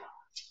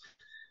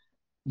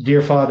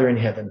 Dear Father in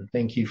heaven,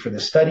 thank you for the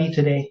study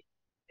today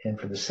and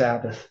for the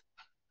Sabbath.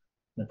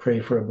 I pray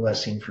for a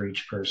blessing for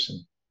each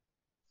person.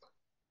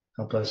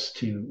 Help us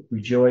to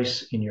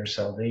rejoice in your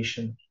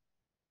salvation,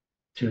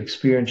 to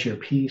experience your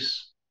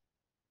peace,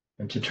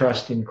 and to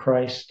trust in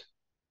Christ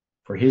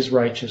for his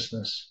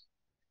righteousness,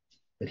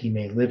 that he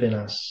may live in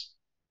us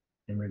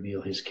and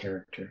reveal his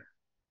character.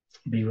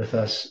 Be with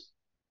us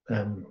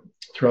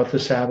throughout the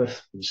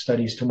Sabbath, the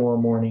studies tomorrow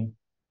morning.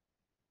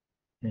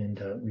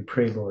 And we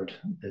pray, Lord,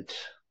 that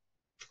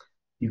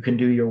you can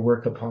do your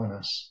work upon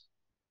us.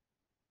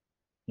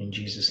 In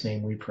Jesus'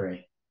 name we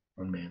pray.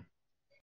 Amen.